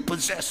Jericho. You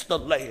possess the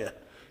land.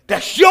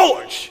 That's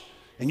yours.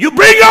 And you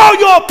bring all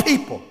your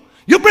people.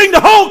 You bring the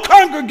whole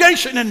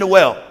congregation into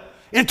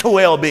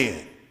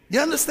well-being. You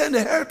understand the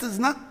inheritance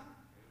now?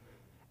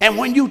 And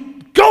when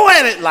you go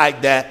at it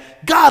like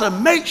that, God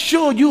will make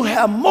sure you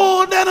have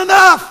more than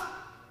enough.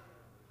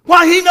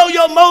 Why? He know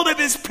your motive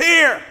is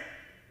pure.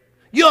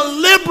 You're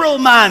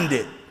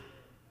liberal-minded.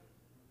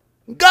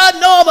 God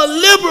know I'm a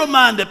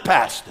liberal-minded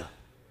pastor.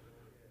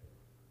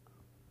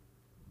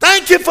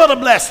 Thank you for the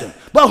blessing.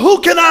 But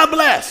who can I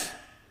bless?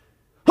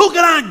 Who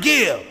can I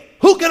give?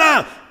 Who can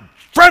I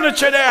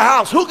furniture their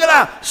house? Who can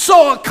I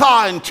sow a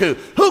car into?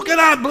 Who can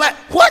I bless?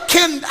 What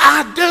can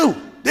I do?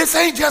 This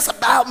ain't just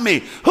about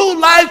me. Whose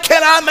life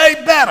can I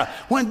make better?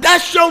 When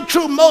that's your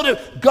true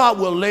motive, God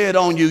will lay it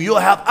on you. You'll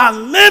have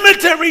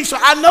unlimited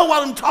resources. I know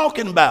what I'm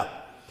talking about.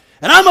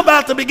 And I'm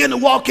about to begin to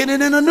walk in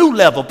it in a new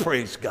level,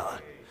 praise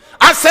God.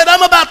 I said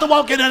I'm about to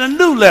walk in a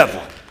new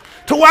level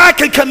to where I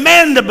can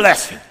command the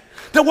blessing.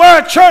 The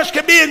word church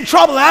can be in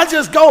trouble. I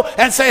just go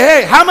and say,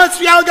 hey, how much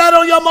y'all got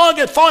on your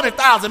mortgage?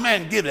 40,000.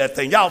 Man, give that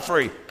thing. Y'all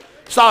free.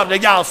 Sorry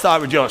that y'all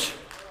start rejoicing.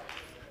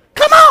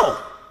 Come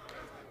on.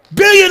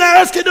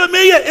 Billionaires can do $1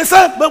 million.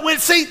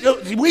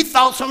 But we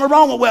thought something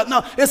wrong with wealth.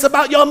 No, it's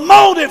about your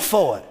motive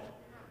for it.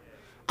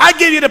 I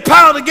give you the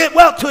power to get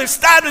wealth to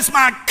establish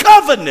my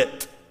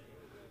covenant.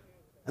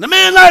 And a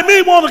man like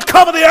me want to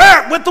cover the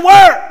earth with the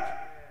word.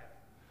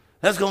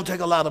 That's going to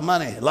take a lot of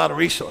money, a lot of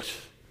resources.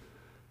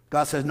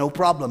 God says, no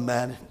problem,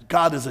 man.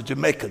 God is a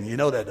Jamaican. You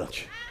know that,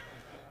 don't you?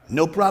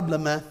 No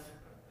problem, man.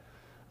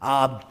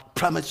 I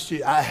promise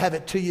you, I have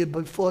it to you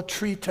before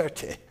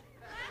 3:30.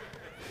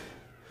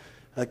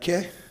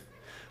 Okay?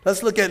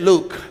 Let's look at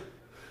Luke,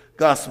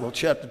 Gospel,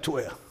 chapter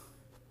 12.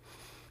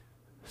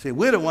 See,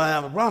 we don't want to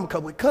have a problem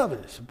because we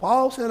covered this.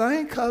 Paul said, I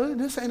ain't covered.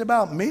 This ain't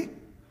about me.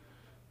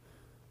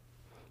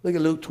 Look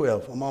at Luke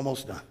 12. I'm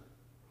almost done.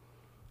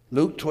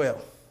 Luke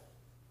 12.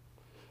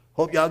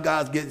 Hope y'all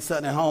guys getting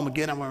something at home.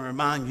 Again, I'm going to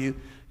remind you,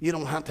 you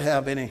don't have to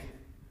have any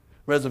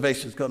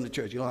reservations come to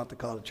church. You don't have to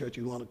call the church.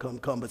 You want to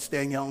come, but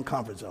stay in your own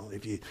comfort zone.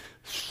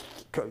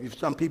 If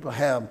some people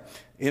have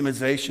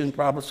immunization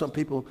problems, some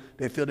people,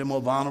 they feel they're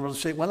more vulnerable.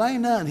 Say, well, I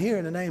ain't none here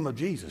in the name of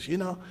Jesus. You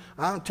know,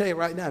 I'll tell you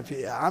right now,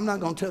 I'm not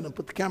going to tell them to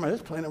put the camera.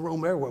 There's plenty of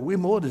room everywhere. We're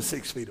more than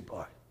 6 feet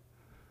apart.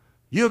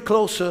 You're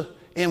closer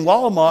in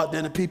Walmart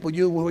than the people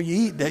where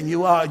you eat than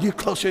you are. You're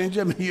closer in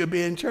gym than you'll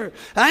be in church.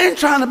 I ain't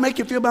trying to make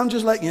you feel bad. I'm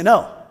just letting you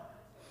know.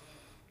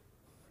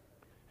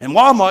 In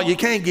Walmart, you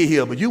can't get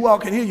healed, but you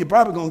walk in here, you're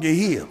probably going to get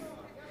healed.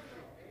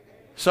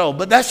 So,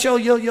 but that's your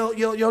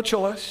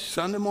choice.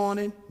 Sunday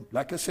morning,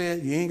 like I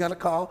said, you ain't got to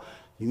call.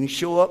 You can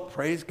show up,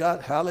 praise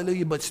God,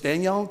 hallelujah, but stay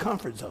in your own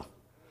comfort zone.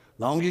 As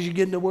long as you're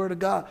getting the word of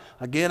God.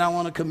 Again, I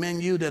want to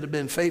commend you that have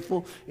been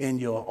faithful in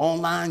your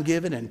online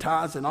giving and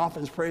tithes and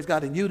offerings, praise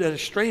God. And you that are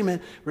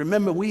streaming,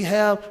 remember we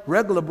have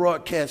regular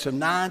broadcasts from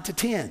 9 to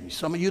 10.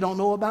 Some of you don't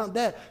know about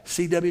that.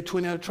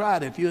 CW20 or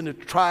Triad. If you're in the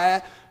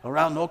Triad,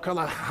 around North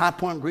Carolina, High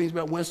Point,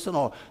 Greensboro, Winston,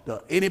 or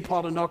any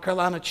part of North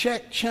Carolina,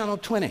 check channel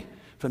 20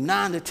 from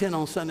 9 to 10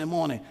 on Sunday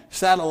morning.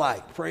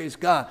 Satellite, praise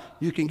God.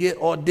 You can get,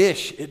 or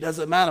dish. It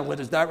doesn't matter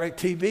whether it's direct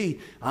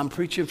TV. I'm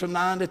preaching from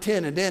 9 to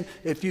 10. And then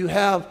if you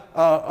have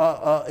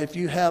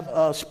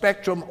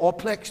Spectrum or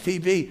Plex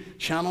TV,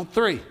 channel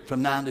 3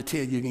 from 9 to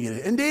 10, you can get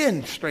it. And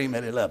then stream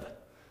at 11.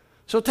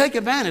 So take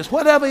advantage,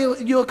 whatever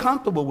you're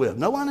comfortable with.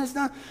 No one is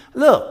not.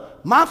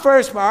 Look, my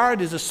first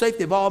priority is the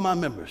safety of all my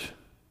members.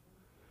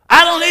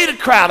 I don't need a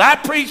crowd. I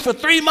preached for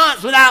 3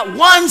 months without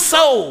one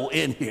soul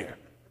in here.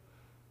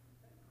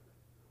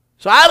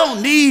 So I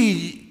don't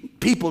need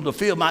people to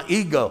feel my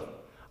ego.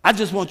 I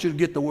just want you to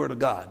get the word of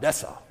God.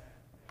 That's all.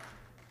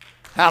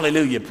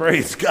 Hallelujah.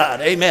 Praise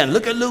God. Amen.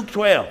 Look at Luke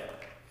 12.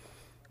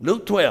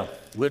 Luke 12.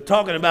 We're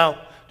talking about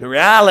the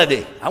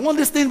reality. I want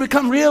this thing to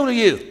become real to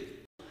you.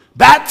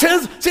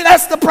 Baptism. See,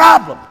 that's the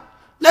problem.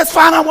 Let's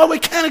find out what we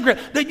can agree.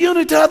 The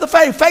unity of the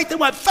faith. Faith in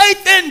what?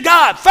 Faith in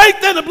God.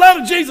 Faith in the blood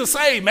of Jesus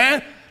saved,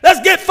 man. Let's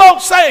get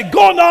folks saved.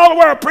 Go into all the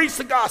world, preach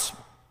the gospel.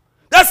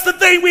 That's the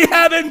thing we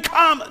have in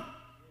common.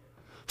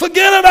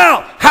 Forget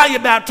about how you're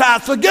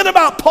baptized. Forget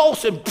about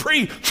post and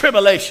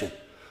pre-tribulation.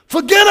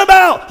 Forget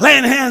about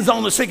laying hands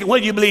on the sick and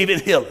whether you believe in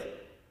healing.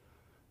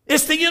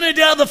 It's the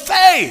unity of the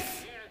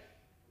faith.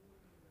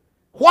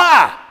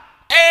 Why?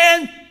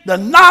 And the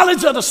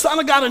knowledge of the Son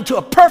of God into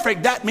a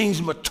perfect, that means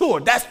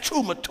mature. That's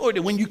true maturity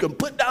when you can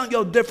put down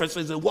your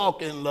differences and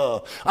walk in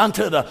love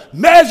unto the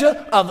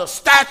measure of the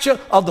stature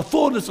of the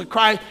fullness of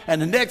Christ. And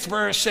the next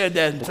verse said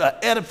that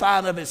to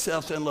edifying of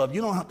itself in love.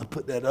 You don't have to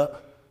put that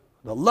up.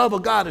 The love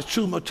of God is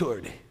true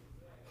maturity.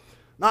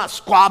 Not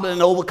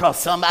squabbling over because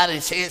somebody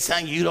said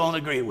something you don't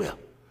agree with.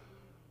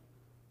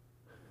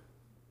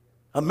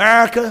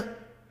 America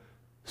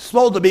is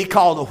supposed to be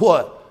called the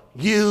what?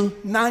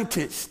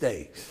 United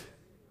States.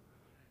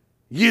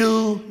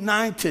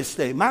 United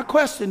States. My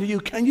question to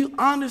you, can you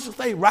honestly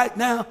say right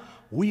now,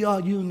 we are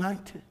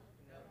united?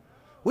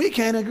 We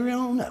can't agree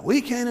on that.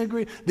 We can't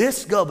agree.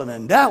 This governor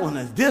and that one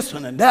and this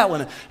one and that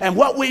one. And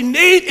what we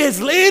need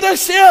is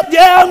leadership.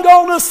 Yeah, I'm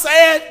going to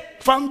say it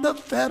from the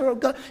federal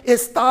government. It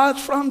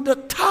starts from the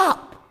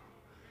top.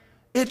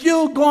 If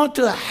you're going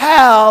to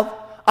have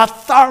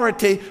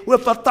authority,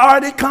 with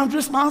authority comes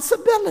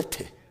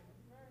responsibility.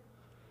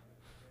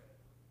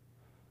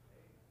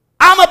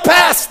 I'm a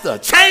pastor.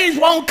 Change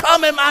won't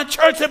come in my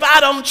church if I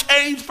don't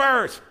change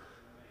first.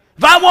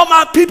 If I want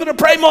my people to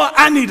pray more,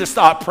 I need to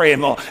start praying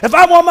more. If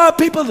I want my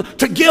people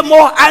to give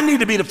more, I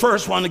need to be the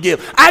first one to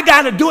give. I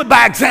got to do it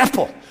by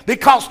example,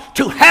 because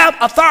to have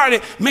authority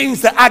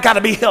means that I got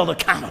to be held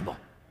accountable.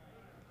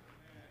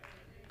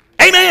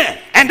 Amen.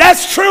 And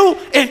that's true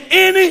in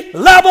any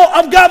level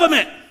of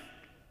government.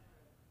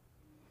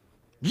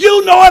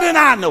 You know it and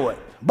I know it.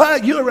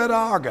 But you're ready to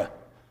argue.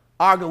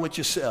 Argue with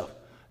yourself.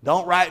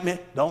 Don't write me.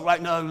 Don't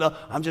write no.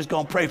 I'm just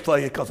going to pray for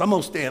you because I'm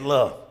going to stay in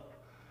love.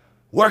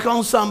 Work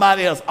on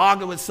somebody else.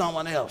 Argue with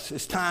someone else.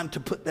 It's time to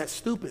put that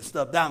stupid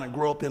stuff down and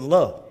grow up in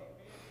love.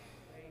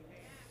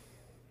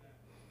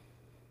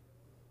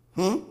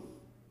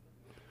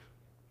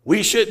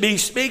 We should be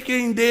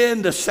speaking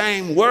then the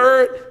same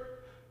word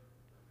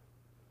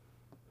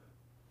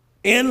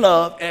in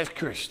love as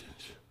Christians.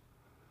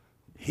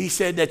 He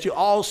said that you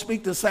all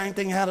speak the same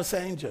thing, have the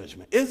same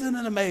judgment. Isn't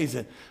it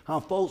amazing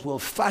how folks will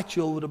fight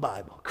you over the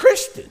Bible?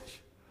 Christians.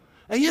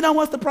 And you know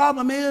what the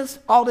problem is?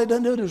 All they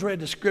done do is read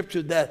the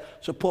scriptures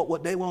that support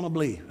what they want to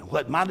believe,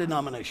 what my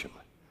denomination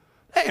was.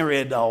 They ain't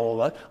read all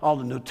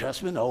the New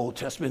Testament, the Old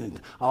Testament,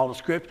 and all the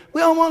scripture.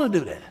 We don't want to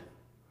do that.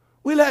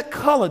 We let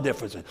color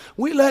differences.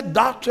 We let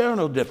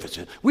doctrinal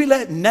differences. We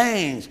let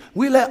names.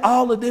 We let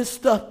all of this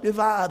stuff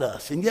divide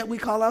us. And yet we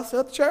call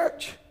ourselves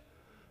church.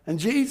 And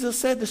Jesus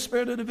said the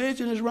spirit of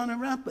division is running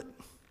rampant.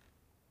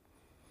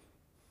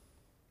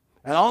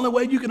 And the only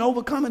way you can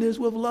overcome it is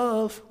with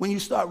love when you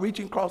start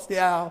reaching across the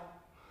aisle.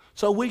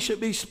 So we should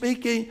be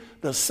speaking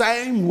the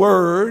same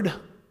word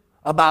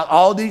about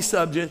all these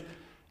subjects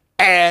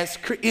as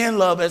in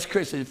love as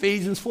Christians.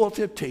 Ephesians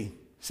 4:15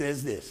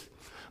 says this.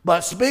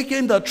 But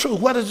speaking the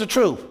truth. What is the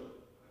truth?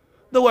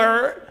 The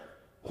word.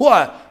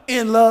 What?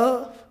 In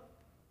love.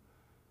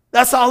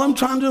 That's all I'm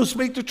trying to do,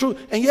 speak the truth.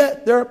 And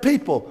yet there are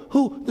people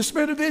who the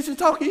spirit of vision is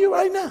talking to you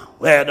right now.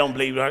 Well, I don't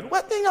believe it.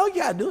 What thing all you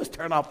got to do is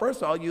turn off.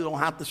 First of all, you don't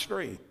have to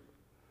stream.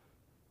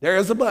 There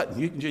is a button.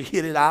 You can just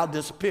hit it, I'll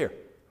disappear.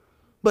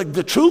 But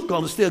the truth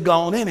going to still go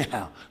on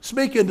anyhow.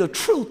 Speaking the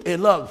truth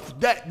in love.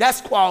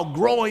 That's called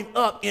growing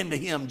up into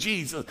him,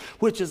 Jesus,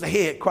 which is the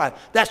head Christ.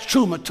 That's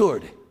true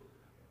maturity.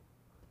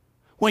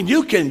 When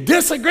you can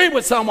disagree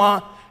with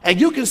someone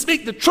and you can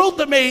speak the truth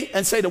to me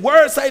and say the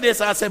word say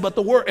this, I say, but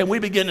the word, and we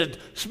begin to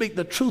speak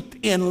the truth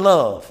in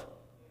love,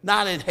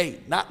 not in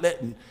hate, not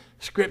letting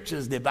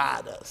scriptures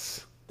divide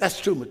us. That's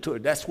true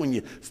maturity. That's when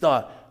you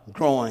start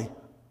growing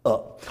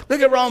up.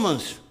 Look at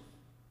Romans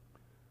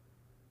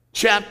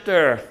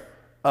chapter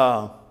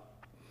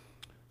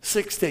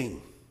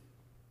 16.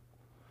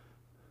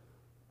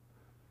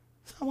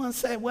 Someone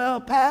say, well,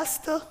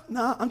 Pastor,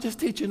 no, I'm just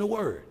teaching the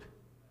word.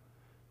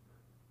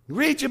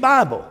 Read your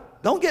Bible.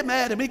 Don't get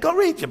mad at me. Go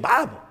read your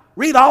Bible.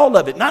 Read all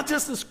of it, not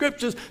just the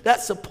scriptures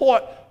that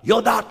support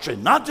your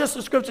doctrine, not just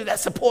the scriptures that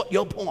support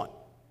your point.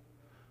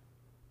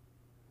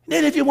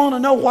 Then if you want to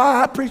know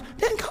why I preach,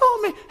 then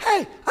call me.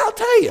 Hey, I'll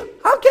tell you.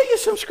 I'll give you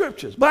some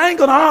scriptures, but I ain't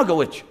going to argue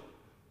with you.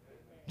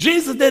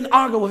 Jesus didn't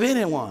argue with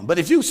anyone. But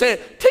if you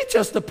said, teach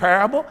us the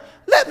parable,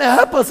 let me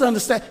help us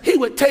understand, he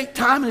would take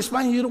time and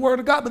explain to you the word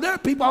of God. But there are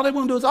people, all they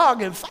want to do is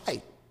argue and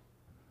fight.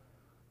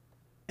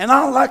 And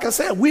like I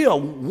said, we are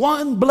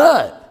one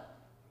blood.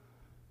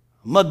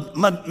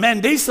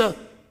 Mandisa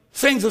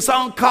sings a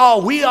song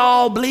called We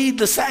All Bleed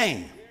the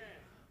Same.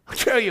 I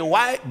tell you,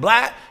 white,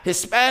 black,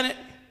 Hispanic,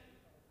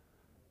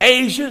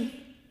 Asian,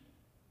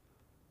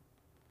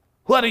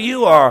 whether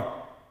you are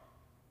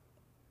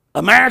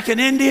American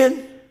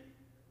Indian,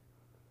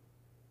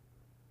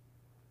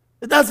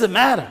 it doesn't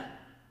matter.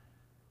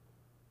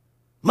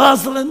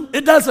 Muslim,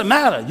 it doesn't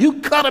matter. You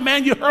cut a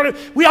man, you hurt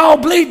him, we all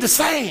bleed the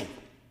same.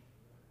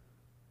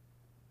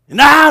 In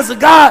the eyes of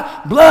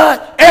God,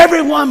 blood,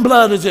 everyone's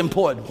blood is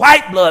important.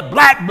 White blood,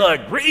 black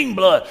blood, green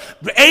blood,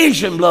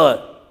 Asian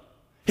blood,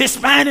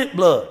 Hispanic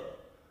blood.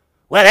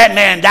 Well, that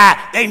man died.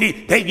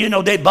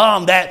 They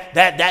bombed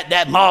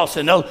that mosque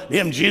and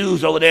them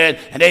Jews over there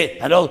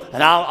and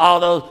all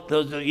those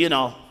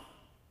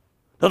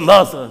the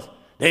Muslims.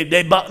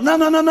 They bombed.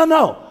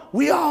 No.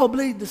 We all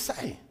bleed the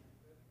same.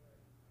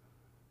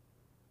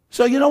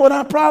 So you know what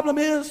our problem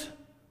is?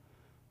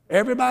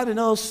 Everybody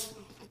knows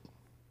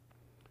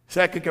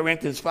 2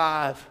 Corinthians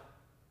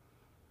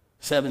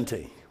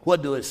 5:17.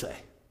 What do it say?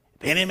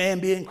 If any man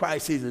be in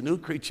Christ, he's a new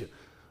creature.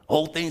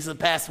 Old things have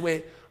passed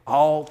away.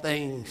 All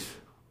things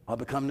are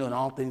become new, and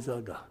all things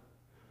are God.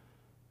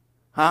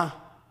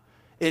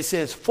 It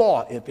says,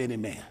 for if any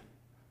man.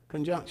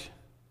 Conjunction.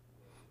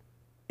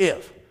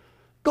 If.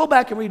 Go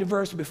back and read the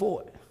verse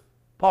before it.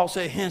 Paul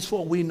said,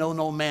 henceforth we know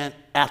no man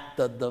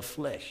after the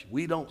flesh.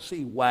 We don't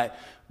see white,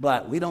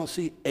 black. We don't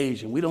see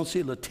Asian. We don't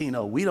see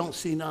Latino. We don't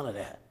see none of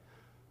that.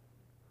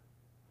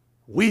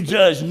 We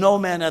judge no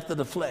man after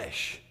the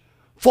flesh.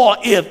 For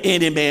if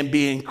any man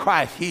be in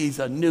Christ, he's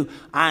anew.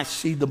 I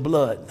see the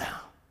blood now.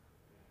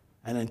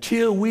 And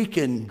until we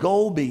can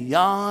go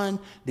beyond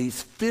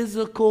these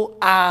physical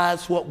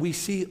eyes, what we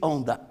see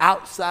on the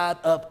outside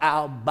of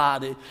our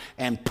body,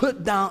 and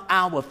put down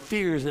our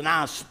fears and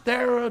our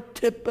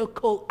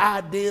stereotypical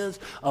ideas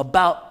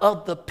about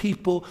other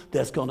people,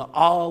 there's going to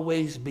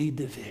always be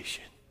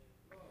division.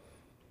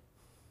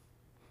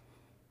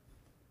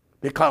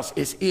 Because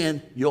it's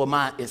in your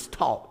mind, it's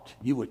taught.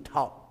 You were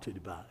taught to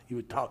the body. You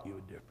were taught you were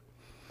different.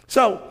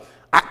 So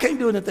I can't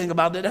do anything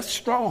about that. That's a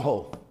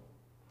stronghold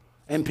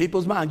in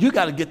people's mind. You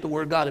got to get the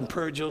word of God and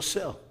purge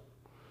yourself.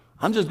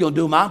 I'm just going to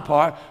do my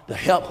part to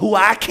help who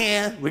I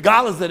can,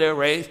 regardless of their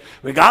race,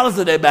 regardless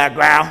of their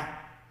background,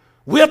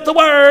 with the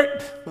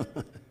word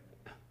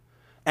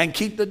and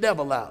keep the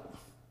devil out.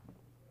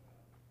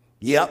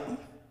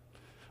 Yep.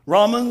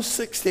 Romans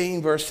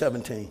 16, verse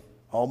 17.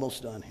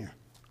 Almost done here.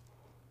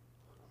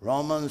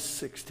 Romans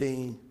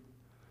 16,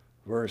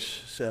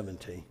 verse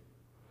 17.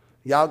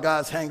 Y'all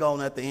guys hang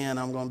on at the end.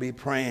 I'm going to be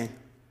praying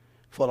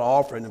for the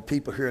offering of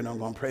people here, and I'm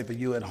going to pray for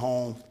you at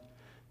home.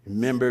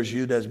 Members,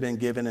 you that's been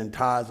giving in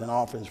tithes and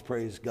offerings,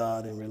 praise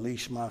God, and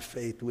release my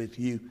faith with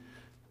you.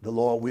 The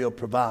Lord will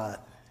provide.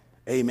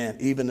 Amen.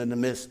 Even in the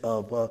midst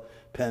of a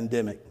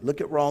pandemic.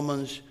 Look at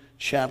Romans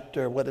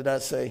chapter, what did I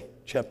say?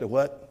 Chapter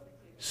what?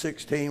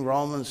 16.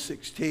 Romans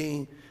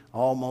 16.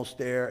 Almost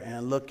there.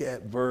 And look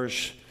at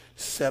verse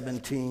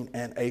 17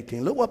 and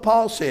 18. Look what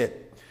Paul said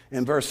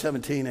in verse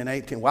 17 and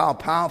 18. Wow,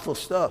 powerful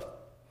stuff.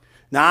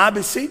 Now I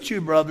beseech you,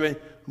 brethren,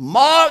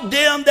 mark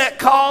them that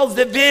cause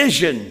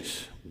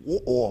divisions.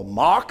 Or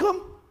mark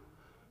them?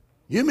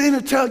 You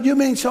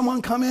mean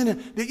someone come in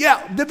and,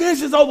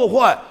 divisions over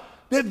what?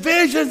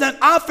 Divisions and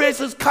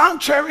offenses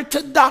contrary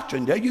to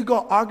doctrine. There you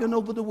go, arguing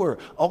over the word,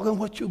 arguing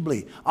what you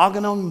believe,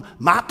 arguing on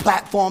my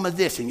platform is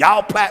this and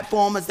y'all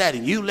platform is that,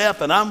 and you left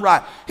and I'm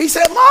right. He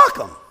said, mark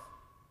them.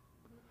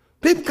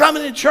 People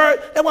coming in church,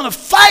 they want to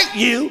fight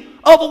you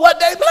over what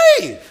they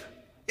believe.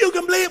 You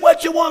can believe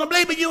what you want to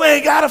believe, but you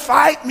ain't got to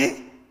fight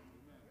me.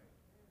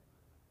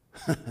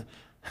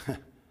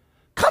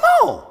 Come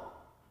on.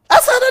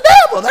 That's of the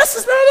devil. That's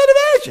the spirit of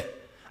division.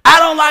 I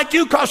don't like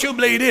you because you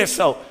believe this,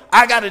 so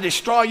I got to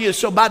destroy you.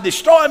 So by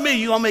destroying me,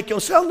 you're going to make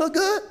yourself look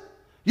good.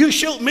 You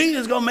shoot me,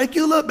 it's going to make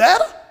you look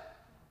better.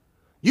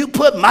 You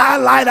put my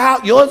light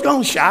out, yours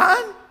going to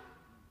shine.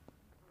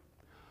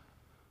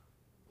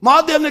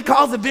 Mark them that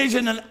cause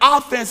division and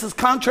offenses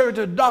contrary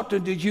to the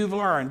doctrine that you've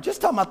learned. Just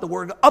talking about the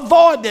word.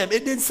 Avoid them.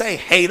 It didn't say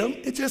hate them.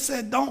 It just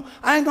said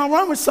I ain't going to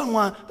run with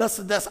someone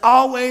that's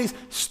always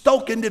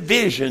stoking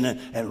division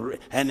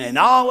and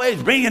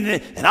always bringing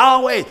it. And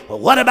always, well,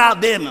 what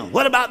about them? And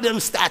what about them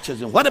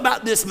statues? And what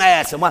about this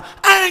mass? And what?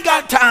 I ain't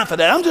got time for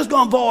that. I'm just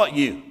going to avoid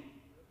you.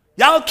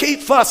 Y'all keep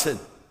fussing.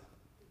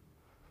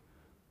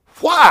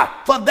 Why?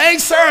 For they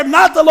serve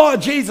not the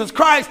Lord Jesus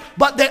Christ,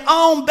 but their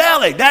own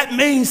belly. That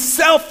means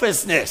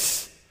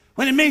selfishness.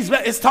 When it means,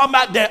 it's talking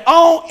about their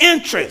own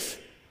interest.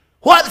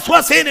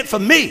 What's in it for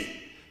me?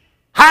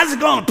 How's it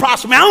going to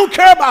prosper me? I don't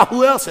care about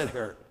who else it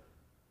hurt.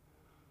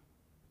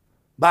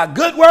 By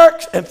good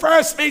works and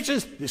fair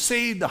speeches,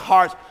 deceive the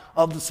hearts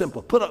of the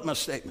simple. Put up my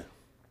statement.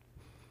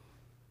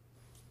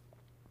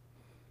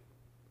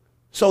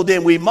 So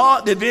then we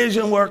mark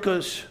division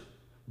workers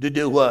to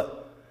do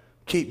what?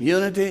 Keep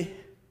unity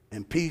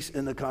and peace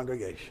in the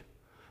congregation.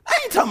 I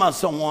ain't talking about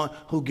someone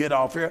who get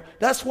off here.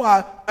 That's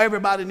why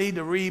everybody need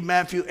to read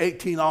Matthew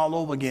 18 all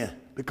over again.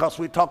 Because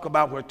we talk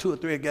about where 2 or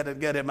 3 are gathered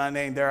together in my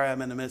name, there I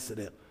am in the midst of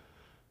them.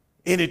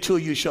 Any two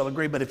of you shall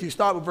agree. But if you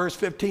start with verse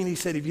 15, he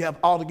said, if you have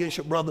aught against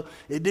your brother,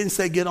 it didn't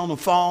say get on the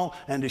phone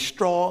and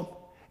destroy him.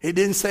 It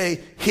didn't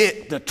say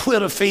hit the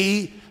Twitter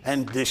feed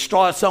and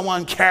destroy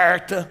someone's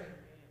character.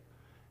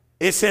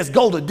 It says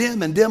go to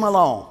them and them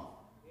alone.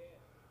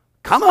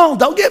 Come on,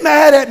 don't get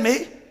mad at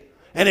me.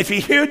 And if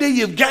you hear thee,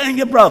 you've gained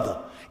your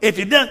brother. If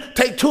you don't,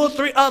 take 2 or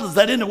 3 others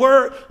that in the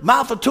word,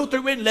 mouth of 2 or 3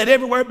 written, let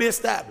every word be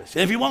established.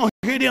 And if you won't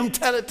hear them,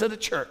 tell it to the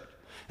church.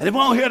 And if you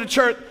won't hear the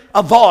church,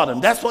 avoid them.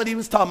 That's what he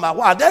was talking about.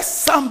 Why? That's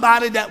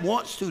somebody that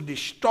wants to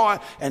destroy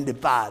and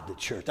divide the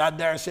church. I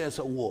dare say it's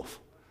a wolf.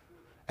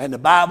 And the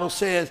Bible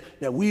says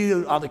that we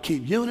are to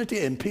keep unity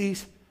and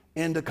peace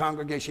in the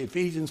congregation.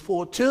 Ephesians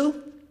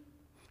 4:2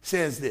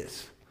 says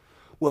this.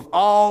 With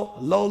all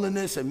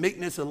lowliness and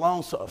meekness and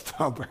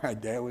long-suffering.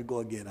 There we go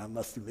again. I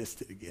must have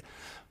missed it again.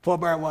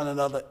 Forbear one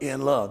another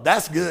in love.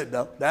 That's good,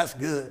 though. That's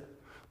good.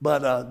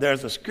 But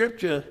there's a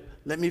scripture,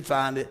 let me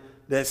find it,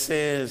 that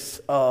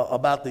says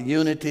about the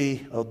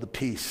unity of the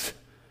peace.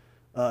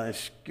 I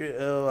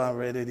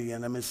read it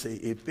again. Let me see.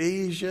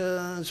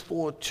 Ephesians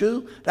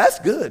 4:2. That's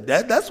good.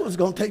 That's what's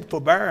going to take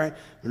forbearing.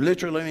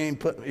 Literally, I mean,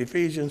 put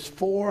Ephesians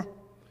 4.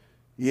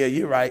 Yeah,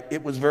 you're right.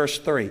 It was verse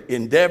 3.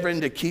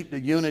 Endeavoring to keep the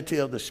unity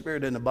of the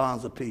Spirit in the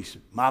bonds of peace.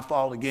 My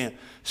fault again.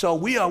 So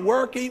we are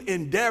working,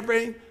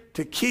 endeavoring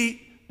to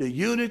keep the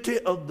unity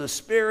of the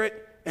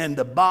Spirit and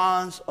the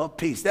bonds of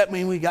peace. That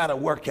means we got to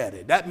work at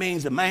it. That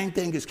means the main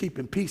thing is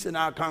keeping peace in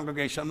our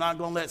congregation. I'm not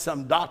going to let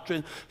some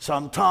doctrine,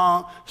 some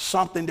tongue,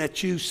 something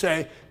that you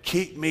say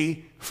keep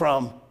me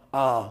from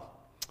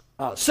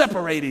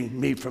separating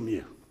me from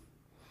you.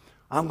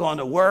 I'm going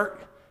to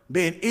work,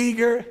 being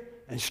eager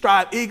and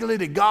strive eagerly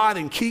to God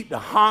and keep the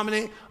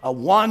harmony of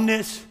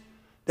oneness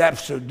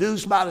that's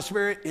produced by the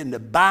Spirit in the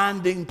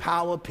binding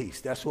power of peace.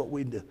 That's what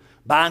we do.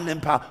 Binding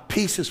power.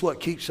 Peace is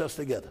what keeps us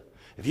together.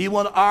 If you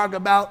want to argue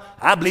about,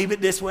 I believe it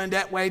this way and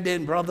that way,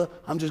 then, brother,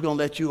 I'm just going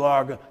to let you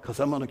argue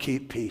because I'm going to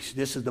keep peace.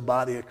 This is the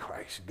body of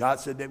Christ. God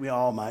said that we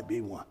all might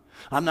be one.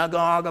 I'm not going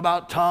to argue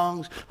about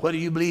tongues. What do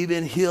you believe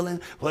in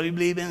healing? What do you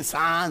believe in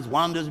signs,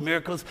 wonders,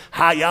 miracles?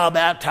 How y'all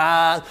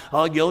baptized?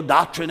 Or your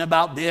doctrine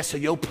about this or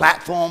your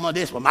platform or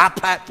this? Well, my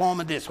platform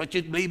or this. What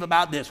you believe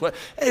about this? Well,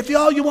 if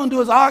all you want to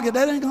do is argue,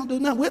 that ain't going to do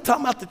nothing. We're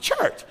talking about the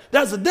church.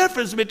 There's a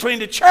difference between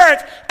the church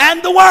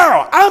and the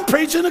world. I'm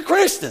preaching to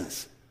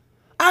Christians.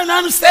 I don't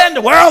understand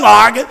the world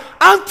arguing.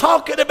 I'm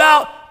talking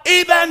about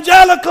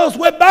evangelicals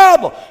with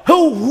Bible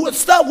who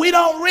stuff we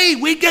don't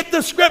read. We get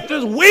the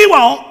scriptures we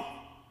want.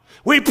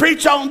 We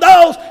preach on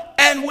those,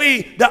 and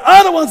the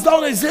other ones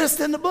don't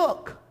exist in the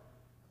book.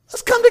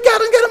 Let's come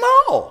together and get them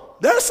all.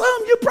 There's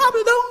some you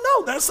probably don't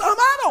know. There's some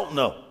I don't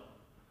know.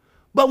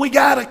 But we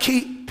got to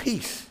keep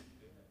peace.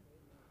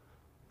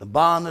 The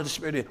bond of the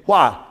Spirit.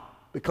 Why?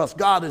 Because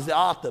God is the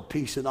author of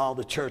peace in all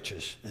the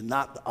churches and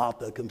not the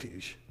author of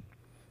confusion.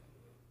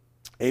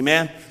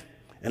 Amen.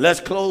 And let's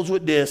close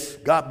with this.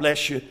 God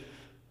bless you.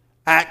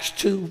 Acts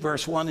 2,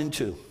 verse 1 and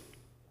 2.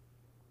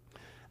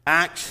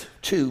 Acts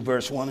 2,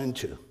 verse 1 and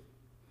 2.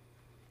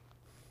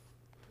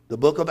 The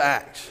book of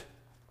Acts.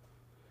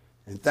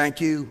 And thank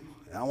you.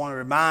 I want to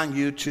remind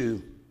you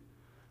to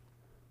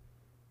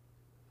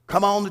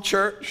come on to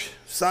church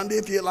Sunday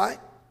if you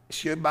like.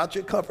 It's about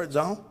your comfort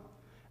zone.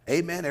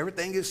 Amen.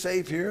 Everything is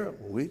safe here.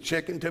 We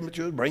checking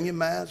temperatures, bring your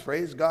mask.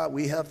 Praise God.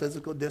 We have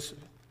physical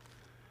discipline.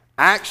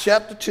 Acts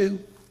chapter 2.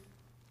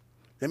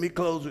 Let me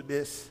close with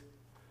this.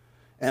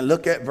 And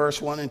look at verse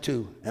 1 and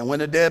 2. And when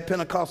the day of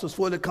Pentecost was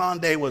fully come,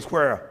 day was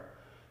where?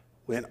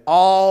 When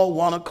all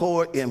one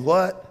accord in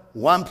what?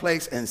 One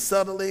place, and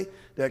suddenly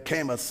there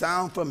came a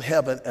sound from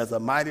heaven as a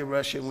mighty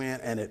rushing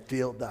wind, and it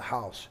filled the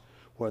house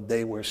where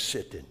they were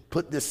sitting.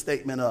 Put this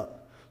statement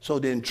up. So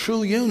then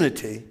true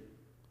unity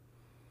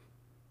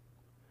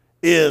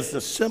is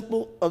the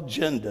simple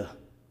agenda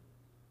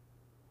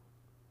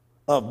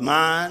of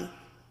mind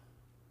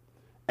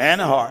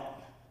and heart.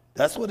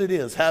 That's what it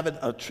is, having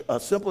a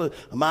simple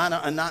mind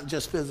and not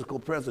just physical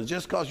presence.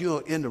 Just because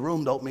you're in the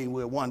room don't mean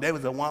we're one. They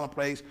was in one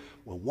place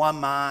with one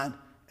mind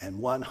and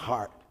one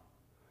heart.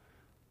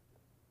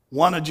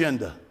 One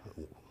agenda.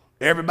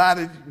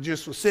 Everybody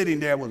just was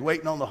sitting there, was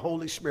waiting on the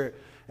Holy Spirit.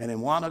 And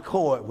in one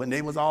accord, when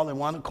they was all in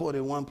one accord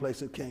in one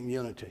place, it came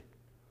unity.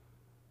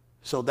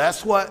 So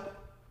that's what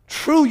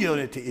true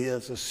unity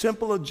is, a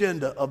simple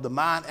agenda of the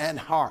mind and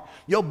heart.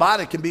 Your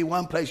body can be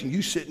one place and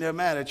you sitting there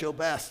mad at your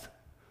pastor,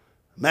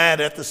 mad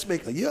at the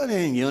speaker. You're not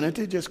in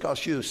unity just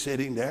because you're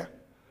sitting there.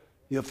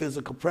 Your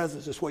physical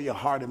presence is where your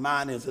heart and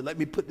mind is. And let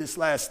me put this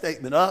last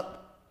statement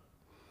up,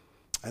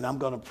 and I'm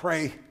going to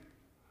pray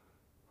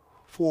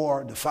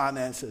for the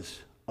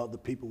finances of the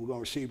people who are going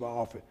to receive our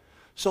offering.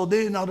 So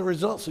there you know the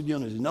results of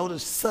unity.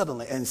 Notice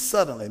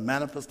suddenly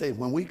manifestation.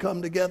 When we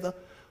come together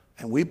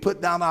and we put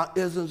down our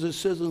isms and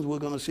schisms, we're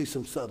going to see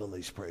some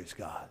suddenlies, praise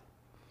God.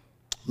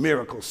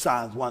 Miracles,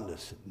 signs,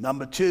 wonders.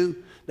 Number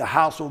 2, the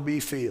house will be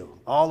filled.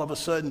 All of a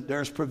sudden,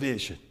 there's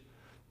provision.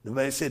 The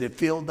man said it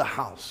filled the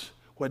house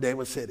where they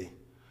were sitting.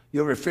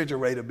 Your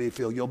refrigerator be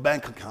filled. Your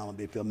bank account will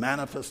be filled.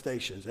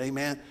 Manifestations.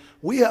 Amen.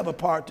 We have a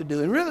part to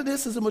do. And really,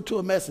 this is a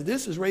mature message.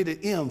 This is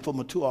rated M for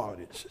mature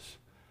audiences.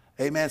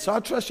 Amen. So I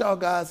trust y'all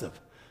guys have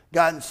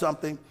gotten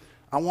something.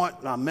 I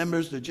want our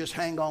members to just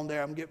hang on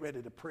there. I'm getting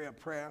ready to pray a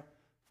prayer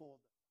for